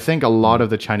 I think a lot of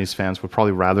the Chinese fans would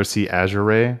probably rather see Azure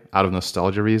Ray out of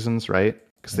nostalgia reasons, right?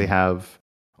 Because they have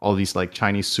all these like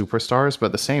Chinese superstars, but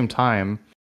at the same time,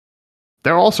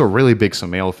 they're also really big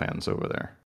Sumail fans over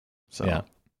there. So Yeah.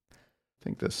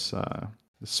 think this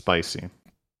is spicy.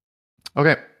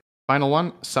 Okay, final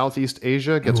one. Southeast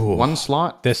Asia gets one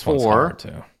slot. This one's hard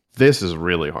too. This is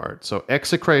really hard. So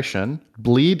Execration,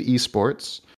 Bleed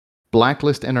Esports,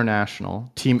 Blacklist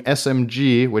International, Team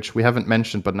SMG, which we haven't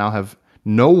mentioned but now have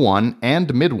No One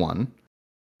and Mid One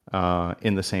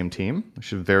in the same team,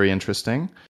 which is very interesting.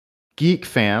 Geek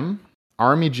Fam,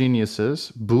 Army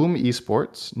Geniuses, Boom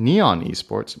Esports, Neon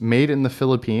Esports, Made in the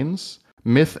Philippines,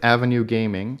 Myth Avenue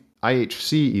Gaming,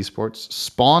 IHC Esports,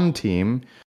 Spawn Team,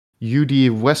 UD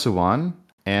Wesuwan,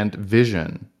 and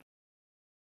Vision.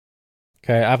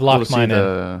 Okay, I've locked mine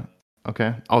in.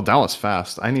 Okay. Oh, that was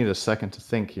fast. I need a second to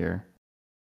think here.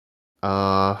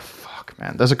 Fuck,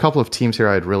 man. There's a couple of teams here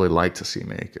I'd really like to see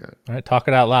make it. All right, talk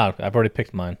it out loud. I've already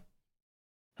picked mine.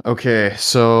 Okay,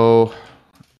 so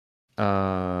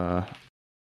I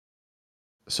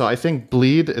think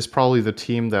Bleed is probably the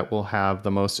team that will have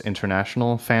the most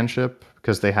international fanship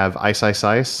because they have Ice Ice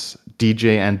Ice,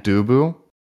 DJ, and Dubu.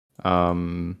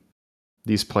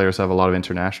 These players have a lot of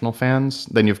international fans.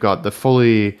 Then you've got the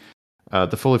fully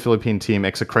Philippine team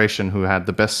Execration, who had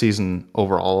the best season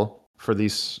overall for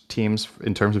these teams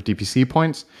in terms of DPC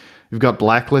points. You've got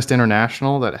Blacklist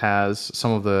International that has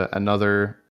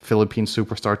another Philippine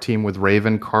superstar team with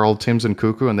Raven, Carl, Tims, and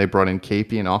Cuckoo, and they brought in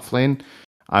KP in offlane.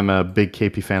 I'm a big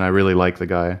KP fan. I really like the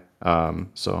guy.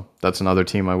 So that's another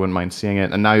team I wouldn't mind seeing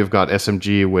it. And now you've got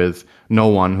SMG with No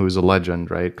One, who's a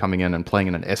legend, right? Coming in and playing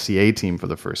in an SCA team for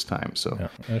the first time. So yeah,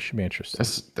 that should be interesting.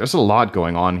 There's a lot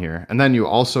going on here. And then you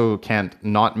also can't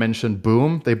not mention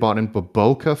Boom. They bought in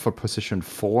Baboka for position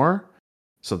 4.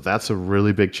 So that's a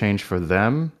really big change for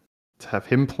them to have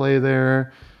him play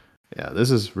there. Yeah,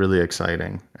 this is really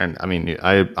exciting. And I mean,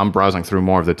 I'm browsing through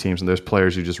more of the teams, and there's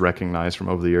players you just recognize from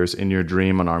over the years. In Your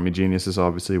Dream on Army Geniuses,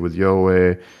 obviously, with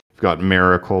Yoe. You've got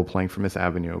Miracle playing for Myth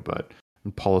Avenue, but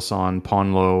Polasan,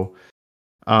 Ponlo.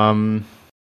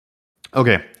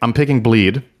 Okay, I'm picking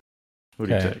Bleed. Who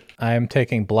do you take? I am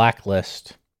taking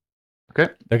Blacklist.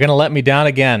 Okay. They're going to let me down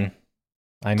again.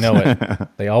 I know it.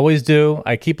 They always do.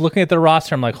 I keep looking at their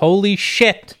roster. I'm like, holy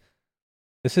shit.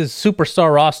 This is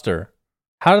superstar roster.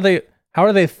 How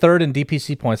are they third in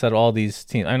DPC points out of all these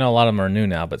teams? I know a lot of them are new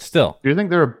now, but still. Do you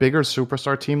think they're a bigger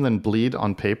superstar team than Bleed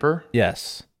on paper?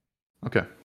 Yes. Okay.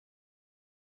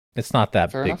 It's not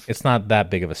that Fair big. enough. It's not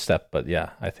that big of a step, but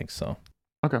yeah, I think so.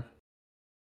 Okay.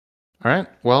 All right.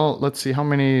 Well, let's see. How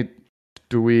many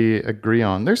do we agree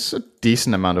on? There's a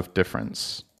decent amount of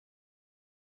difference.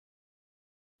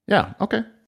 Yeah. Okay.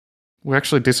 We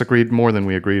actually disagreed more than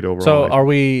we agreed overall. So are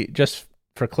we, just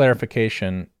for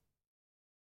clarification,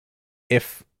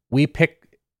 if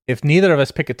neither of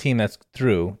us pick a team that's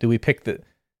through, do we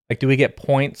get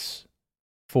points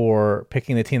for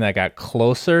picking the team that got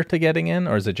closer to getting in,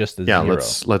 or is it just a zero? Yeah,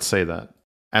 let's say that.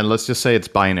 And let's just say it's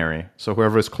binary. So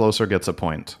whoever is closer gets a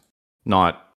point.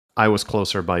 Not I was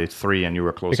closer by 3 and you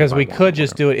were closer because by we 1 could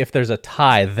just do it if there's a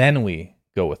tie, then we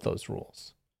go with those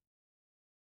rules.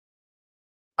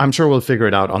 I'm sure we'll figure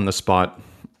it out on the spot.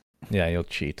 Yeah, you'll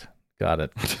cheat. Got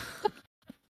it.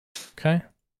 Okay.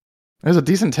 There's a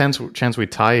decent chance we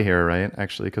tie here, right?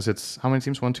 Actually, because it's how many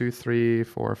teams? 1, 2, 3,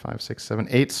 4, 5, 6, 7,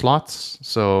 8 slots.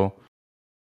 So,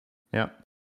 yeah.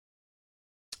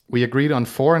 We agreed on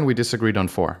 4 and we disagreed on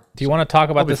 4. Do you want to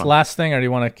talk about this fun. last thing, or do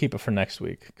you want to keep it for next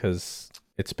week? Because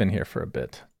it's been here for a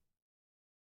bit.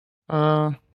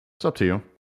 It's up to you.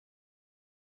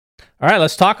 All right,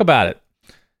 let's talk about it.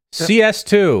 Yep.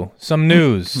 CS2, some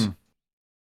news.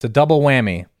 It's a double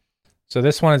whammy. So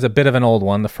this one is a bit of an old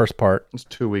one, the first part. It's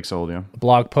 2 weeks old, yeah. A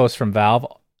blog post from Valve.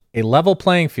 A level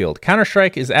playing field.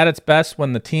 Counter-Strike is at its best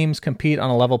when the teams compete on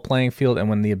a level playing field and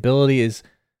when ability is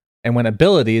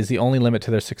the only limit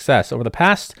to their success. Over the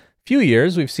past few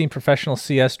years, we've seen professional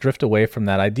CS drift away from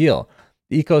that ideal.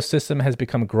 The ecosystem has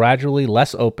become gradually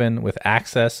less open, with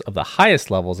access of the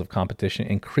highest levels of competition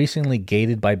increasingly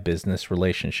gated by business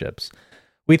relationships.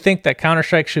 We think that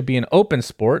Counter-Strike should be an open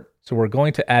sport, so we're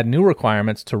going to add new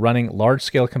requirements to running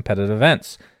large-scale competitive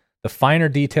events. The finer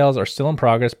details are still in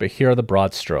progress, but here are the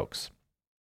broad strokes.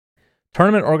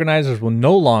 Tournament organizers will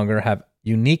no longer have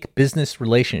unique business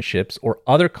relationships or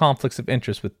other conflicts of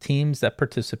interest with teams that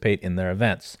participate in their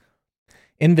events.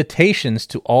 Invitations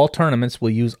to all tournaments will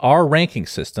use our ranking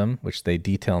system, which they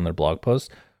detail in their blog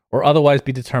post, or otherwise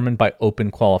be determined by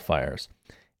open qualifiers.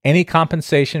 Any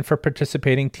compensation for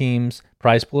participating teams,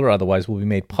 prize pool or otherwise, will be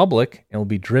made public and will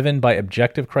be driven by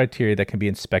objective criteria that can be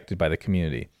inspected by the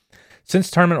community.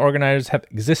 Since tournament organizers have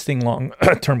existing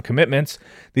long-term commitments,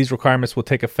 these requirements will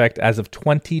take effect as of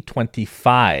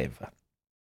 2025.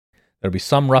 There'll be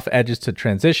some rough edges to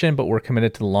transition, but we're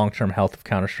committed to the long-term health of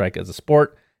Counter-Strike as a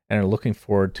sport and are looking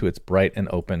forward to its bright and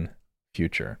open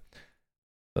future.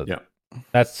 So Yeah.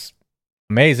 that's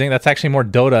amazing. That's actually more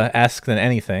Dota-esque than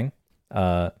anything.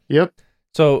 Yep.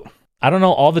 So I don't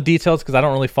know all the details because I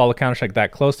don't really follow Counter-Strike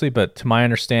that closely, but to my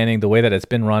understanding, the way that it's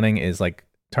been running is like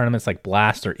tournaments like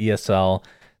Blast or ESL,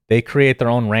 they create their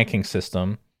own ranking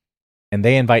system, and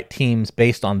they invite teams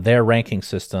based on their ranking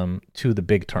system to the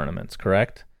big tournaments,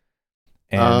 correct?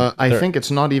 And I think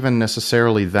it's not even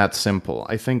necessarily that simple.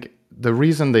 I think the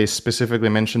reason they specifically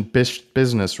mentioned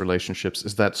business relationships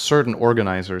is that certain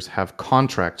organizers have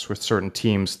contracts with certain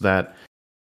teams that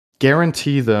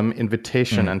guarantee them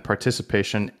invitation and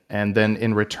participation, and then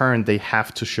in return they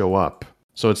have to show up.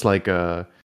 So it's like a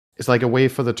way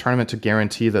for the tournament to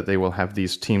guarantee that they will have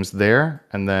these teams there,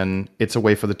 and then it's a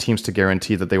way for the teams to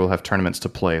guarantee that they will have tournaments to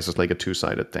play. So it's like a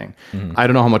two-sided thing. I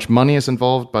don't know how much money is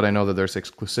involved, but I know that there's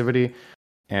exclusivity.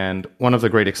 And one of the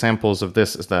great examples of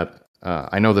this is that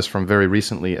I know this from very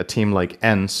recently. A team like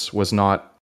ENCE was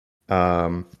not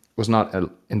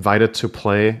invited to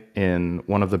play in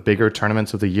one of the bigger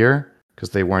tournaments of the year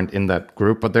because they weren't in that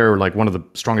group. But they're like one of the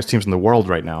strongest teams in the world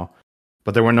right now.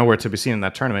 But they were nowhere to be seen in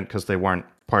that tournament because they weren't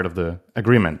part of the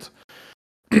agreement.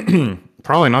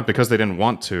 Probably not because they didn't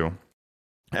want to.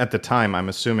 At the time, I'm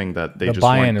assuming that they just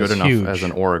weren't good enough huge. as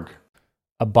an org.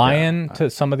 A buy-in to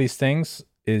some of these things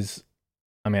is,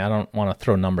 I mean, I don't want to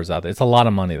throw numbers out there. It's a lot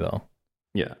of money, though.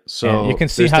 Yeah, so and you can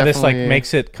see how this like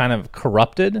makes it kind of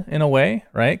corrupted in a way,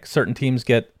 right? Certain teams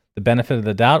get the benefit of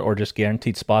the doubt or just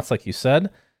guaranteed spots, like you said,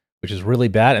 which is really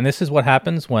bad. And this is what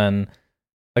happens when,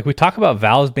 like, we talk about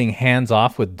Valve being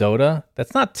hands-off with Dota.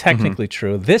 That's not technically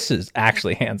true. This is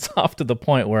actually hands-off to the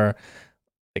point where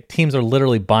like teams are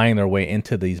literally buying their way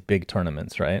into these big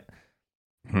tournaments, right?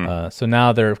 So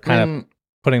now they're kind of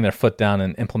putting their foot down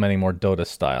and implementing more Dota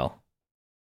style.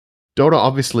 Dota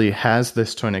obviously has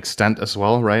this to an extent as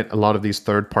well, right? A lot of these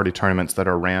third-party tournaments that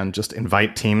are ran just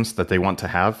invite teams that they want to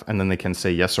have, and then they can say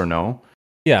yes or no.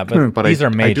 Yeah, but these are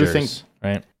majors, I do think,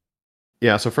 right?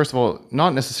 Yeah, so first of all,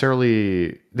 not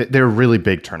necessarily... They're really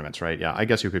big tournaments, right? Yeah, I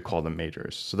guess you could call them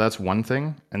majors. So that's one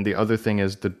thing. And the other thing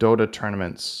is the Dota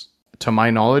tournaments, to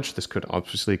my knowledge, this could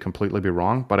obviously completely be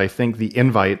wrong, but I think the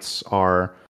invites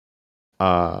are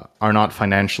not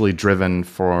financially driven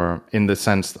in the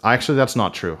sense... Actually, that's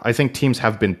not true. I think teams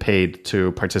have been paid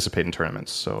to participate in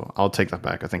tournaments, so I'll take that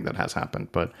back. I think that has happened.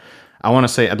 But I want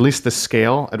to say at least the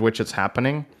scale at which it's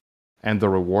happening and the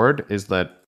reward is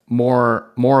that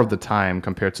more of the time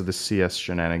compared to the CS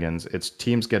shenanigans, it's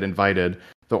teams get invited.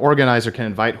 The organizer can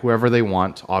invite whoever they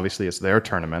want. Obviously, it's their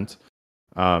tournament.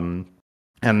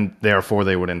 And therefore,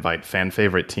 they would invite fan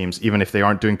favorite teams, even if they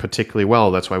aren't doing particularly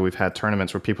well. That's why we've had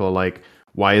tournaments where people are like,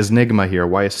 why is Nigma here?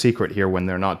 Why is Secret here when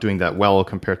they're not doing that well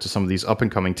compared to some of these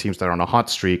up-and-coming teams that are on a hot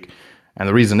streak? And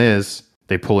the reason is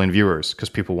they pull in viewers because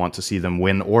people want to see them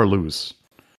win or lose.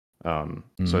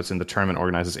 So it's in the tournament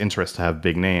organizer's interest to have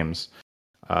big names.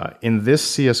 In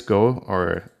this CSGO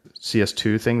or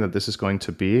CS2 thing that this is going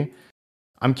to be,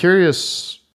 I'm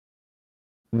curious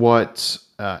what...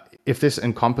 if this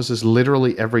encompasses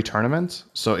literally every tournament.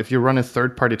 So if you run a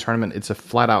third-party tournament, it's a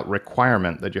flat-out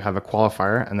requirement that you have a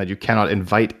qualifier and that you cannot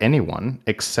invite anyone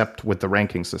except with the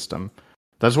ranking system.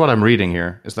 That's what I'm reading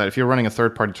here, is that if you're running a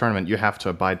third-party tournament, you have to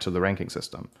abide to the ranking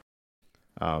system.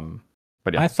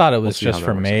 But yeah, I thought it was just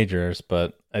for majors,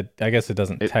 but I guess it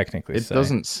doesn't technically say. It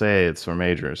doesn't say it's for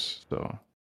majors, so...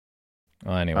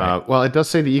 Well, anyway. Well, it does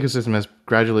say the ecosystem has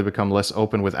gradually become less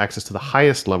open with access to the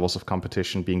highest levels of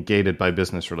competition being gated by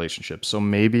business relationships. So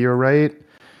maybe you're right.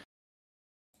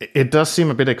 It does seem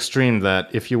a bit extreme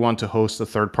that if you want to host a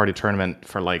third-party tournament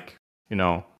for like,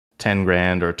 10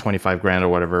 grand or 25 grand or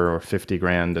whatever, or 50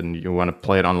 grand, and you want to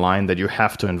play it online, that you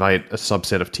have to invite a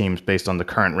subset of teams based on the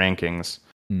current rankings.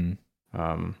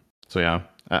 So yeah.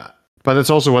 But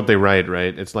it's also what they write,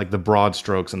 right? It's like the broad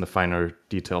strokes and the finer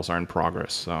details are in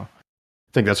progress, so...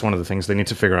 I think that's one of the things they need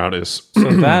to figure out is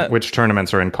which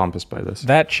tournaments are encompassed by this.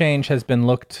 That change has been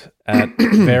looked at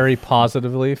very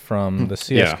positively from the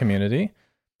CS community.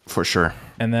 For sure.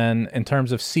 And then in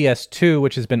terms of CS2,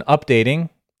 which has been updating,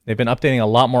 they've been updating a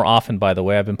lot more often, by the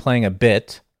way. I've been playing a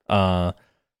bit.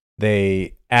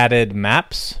 They added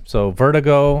maps. So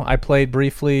Vertigo, I played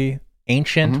briefly.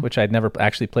 Ancient, which I'd never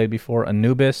actually played before.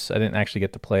 Anubis, I didn't actually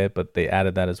get to play it, but they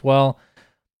added that as well.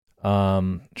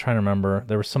 Trying to remember,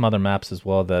 there were some other maps as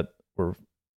well that were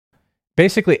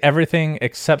basically everything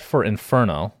except for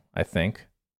Inferno, I think,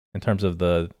 in terms of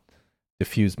the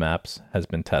diffuse maps has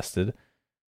been tested.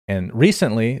 And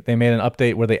recently they made an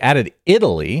update where they added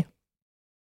Italy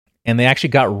and they actually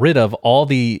got rid of all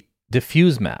the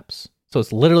diffuse maps. So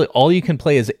it's literally all you can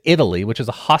play is Italy, which is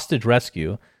a hostage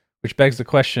rescue, which begs the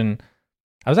question,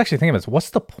 I was actually thinking about this. What's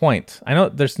the point? I know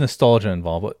there's nostalgia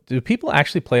involved, but do people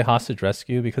actually play Hostage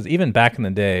Rescue? Because even back in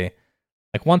the day,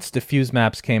 like once diffuse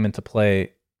maps came into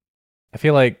play, I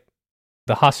feel like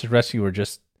the Hostage Rescue were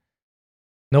just,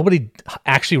 nobody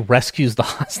actually rescues the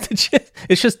hostages.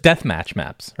 It's just deathmatch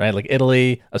maps, right? Like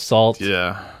Italy, Assault,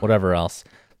 whatever else.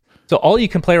 So all you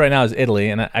can play right now is Italy,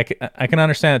 and I can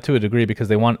understand it to a degree because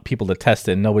they want people to test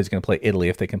it, and nobody's going to play Italy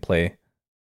if they can play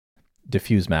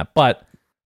diffuse map. But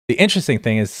the interesting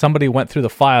thing is somebody went through the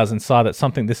files and saw that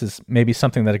this is maybe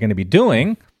something that they're going to be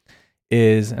doing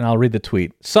is, and I'll read the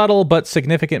tweet, subtle but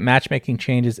significant matchmaking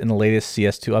changes in the latest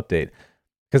CS2 update.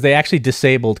 Because they actually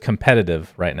disabled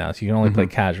competitive right now, so you can only play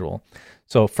casual.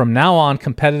 So from now on,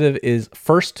 competitive is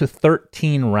first to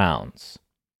 13 rounds.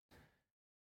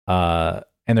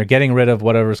 And they're getting rid of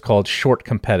whatever is called short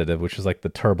competitive, which is like the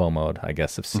turbo mode, I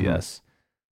guess, of CS.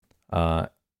 And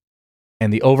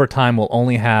the overtime will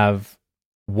only have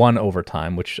one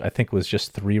overtime, which I think was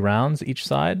just 3 rounds each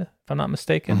side, if I'm not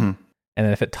mistaken. And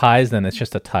then if it ties, then it's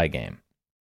just a tie game.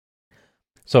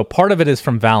 So part of it is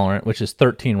from Valorant, which is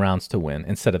 13 rounds to win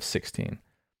instead of 16,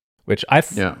 which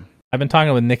I've been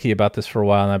talking with Nikki about this for a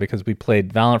while now because we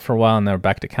played Valorant for a while and then we're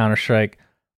back to Counter-Strike.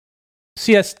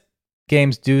 CS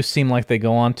games do seem like they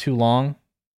go on too long.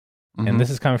 And this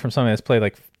is coming from somebody that's played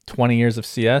like 20 years of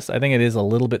CS. I think it is a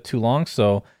little bit too long.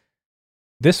 So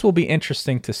this will be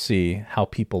interesting to see how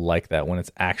people like that when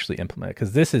it's actually implemented,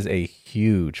 because this is a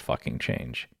huge fucking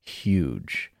change.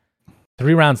 Huge.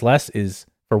 3 rounds less is,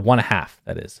 for 1.5,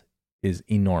 that is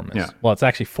enormous. Yeah. Well, it's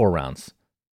actually 4 rounds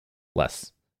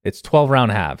less. It's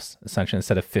 12-round halves, essentially,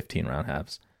 instead of 15-round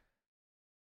halves.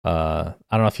 I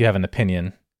don't know if you have an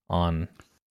opinion on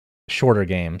shorter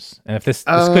games, and if this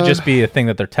could just be a thing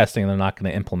that they're testing and they're not going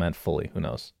to implement fully. Who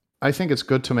knows? I think it's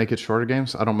good to make it shorter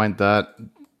games. I don't mind that.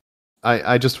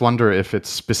 I just wonder if it's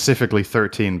specifically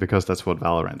 13 because that's what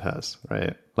Valorant has,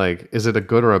 right? Like, is it a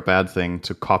good or a bad thing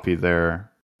to copy their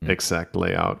exact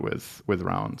layout with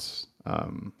rounds?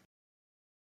 I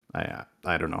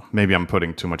don't know. Maybe I'm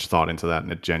putting too much thought into that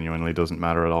and it genuinely doesn't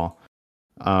matter at all.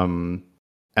 And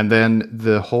then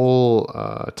the whole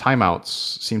timeouts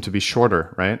seem to be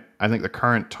shorter, right? I think the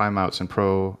current timeouts in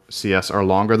Pro CS are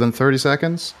longer than 30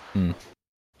 seconds.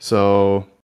 So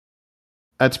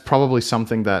that's probably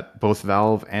something that both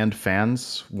Valve and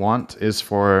fans want, is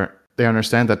they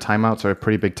understand that timeouts are a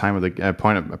pretty big part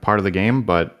of the game,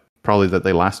 but probably that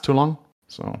they last too long.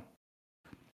 So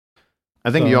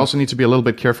I think you also need to be a little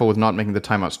bit careful with not making the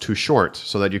timeouts too short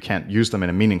so that you can't use them in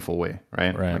a meaningful way,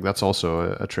 right? Like that's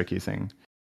also a tricky thing.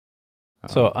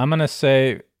 So I'm going to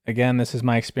say, again, this is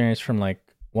my experience from like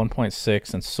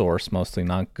 1.6 and Source, mostly,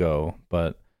 not Go,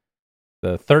 but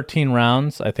the 13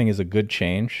 rounds I think is a good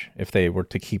change if they were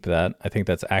to keep that. I think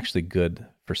that's actually good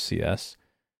for CS.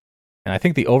 And I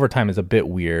think the overtime is a bit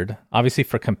weird. Obviously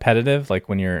for competitive, like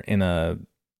when you're in a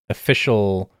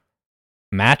official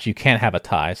match, you can't have a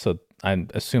tie, so I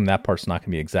assume that part's not going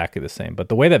to be exactly the same. But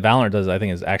the way that Valorant does it, I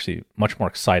think, is actually much more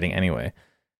exciting anyway.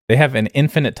 They have an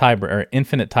infinite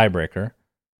tiebreaker,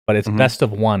 but it's best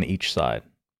of 1 each side.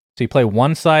 So you play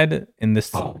one side in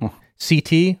this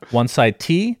CT, one side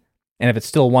T, and if it's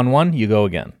still 1-1, you go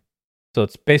again. So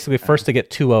it's basically first to get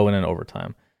 2-0 in an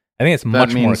overtime. I think it's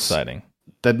much more exciting.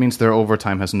 That means their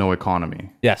overtime has no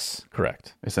economy. Yes,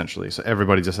 correct. Essentially. So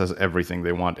everybody just has everything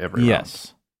they want every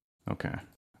round. Okay.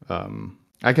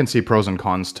 I can see pros and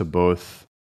cons to both.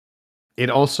 It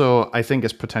also, I think,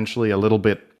 is potentially a little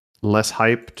bit less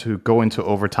hype to go into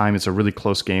overtime. It's a really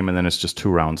close game, and then it's just 2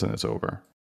 rounds and it's over.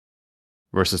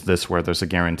 Versus this, where there's a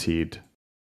guaranteed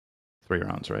 3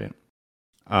 rounds, right?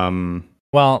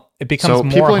 Well, it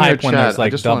becomes more hype when there's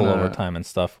like double overtime and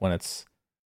stuff. When it's,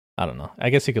 I don't know. I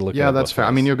guess you could look at it. Yeah, that's fair.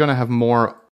 I mean, you're going to have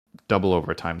more double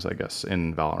overtimes, I guess,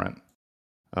 in Valorant.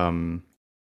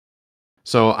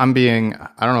 So I don't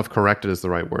know if corrected is the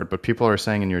right word, but people are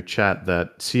saying in your chat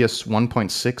that CS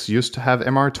 1.6 used to have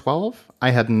MR12.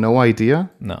 I had no idea.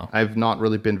 No. I've not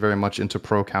really been very much into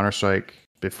Pro Counter-Strike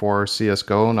before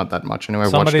CSGO, not that much anyway. I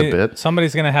watched a bit.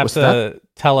 Somebody's going to have to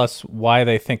tell us why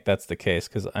they think that's the case,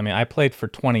 because, I mean, I played for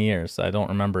 20 years. I don't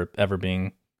remember it ever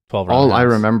being 12 rounds. All I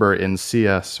remember in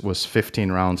CS was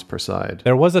 15 rounds per side.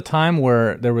 There was a time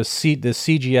where there was the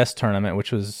CGS tournament,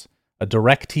 which was a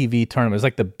DirecTV tournament. It was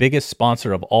like the biggest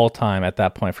sponsor of all time at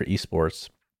that point for esports.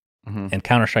 And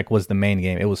Counter-Strike was the main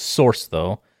game. It was Source,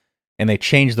 though, and they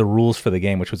changed the rules for the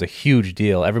game, which was a huge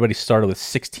deal. Everybody started with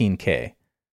 16K,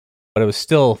 but it was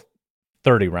still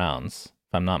 30 rounds,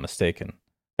 if I'm not mistaken.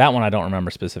 That one I don't remember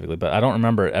specifically, but I don't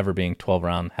remember it ever being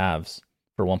 12-round halves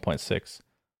for 1.6.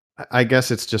 I guess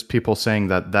it's just people saying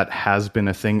that has been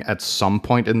a thing at some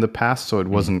point in the past, so it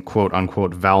wasn't quote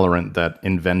unquote Valorant that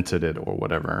invented it or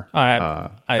whatever.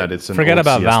 That it's an forget old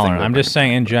about CS thing Valorant. that I'm just brought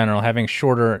saying it in back. general, having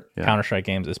shorter Yeah. Counter-Strike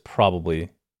games is probably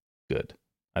good.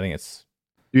 I think it's.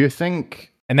 Do you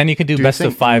think? And then you can do you best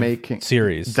of think 5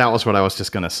 series. That was what I was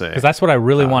just gonna say. Because that's what I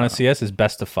really want to see us is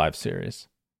best of 5 series.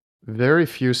 Very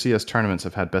few CS tournaments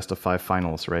have had best of 5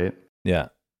 finals, right? Yeah.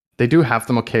 They do have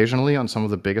them occasionally on some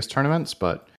of the biggest tournaments,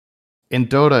 but in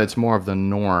Dota, it's more of the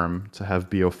norm to have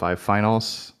BO5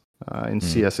 finals. In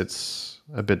CS, it's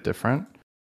a bit different.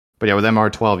 But yeah, with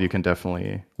MR12, you can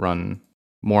definitely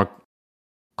more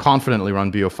confidently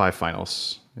run BO5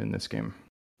 finals in this game.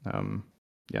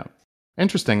 Yeah.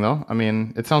 Interesting, though. I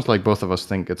mean, it sounds like both of us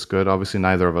think it's good. Obviously,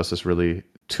 neither of us is really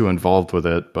too involved with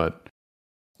it, but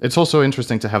it's also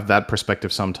interesting to have that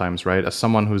perspective sometimes, right? As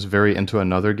someone who's very into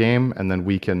another game, and then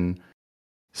we can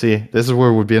see, this is where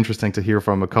it would be interesting to hear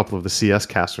from a couple of the CS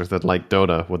casters that like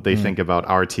Dota, what they think about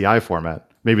our TI format.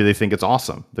 Maybe they think it's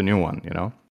awesome, the new one, you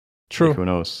know? True. Like, who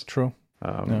knows? True.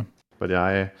 Yeah. But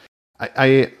yeah,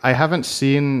 I haven't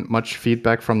seen much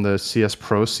feedback from the CS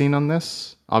Pro scene on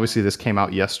this. Obviously, this came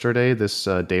out yesterday, this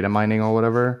data mining or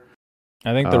whatever.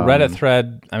 I think the Reddit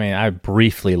thread, I mean, I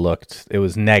briefly looked. It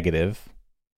was negative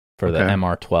for the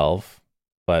MR12,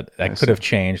 but that could have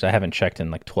changed. I haven't checked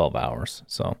in like 12 hours.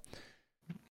 So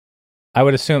I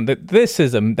would assume that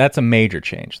that's a major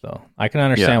change, though. I can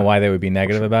understand why they would be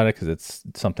negative about it because it's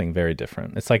something very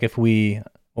different. It's like if what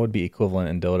would be equivalent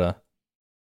in Dota?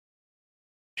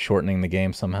 Shortening the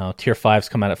game somehow. Tier 5s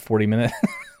come out at 40 minutes.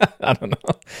 I don't know.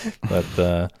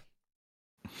 But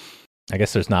I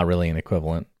guess there's not really an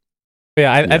equivalent. But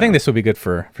yeah, I think this would be good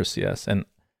for CS. And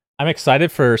I'm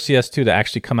excited for CS2 to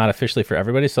actually come out officially for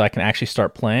everybody so I can actually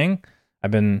start playing.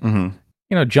 I've been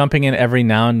jumping in every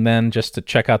now and then just to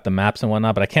check out the maps and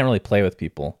whatnot, but I can't really play with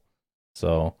people.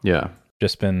 So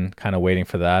just been kind of waiting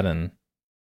for that, and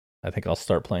I think I'll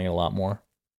start playing it a lot more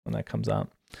when that comes out.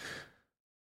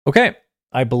 Okay.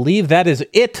 I believe that is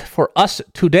it for us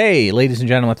today, ladies and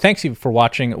gentlemen. Thanks you for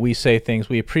watching We Say Things.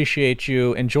 We appreciate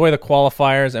you. Enjoy the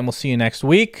qualifiers, and we'll see you next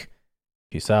week.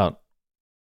 Peace out.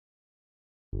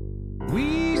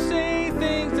 We say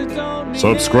things that don't mean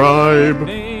Subscribe.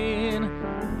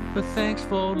 anything, but thanks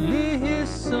for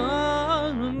listening.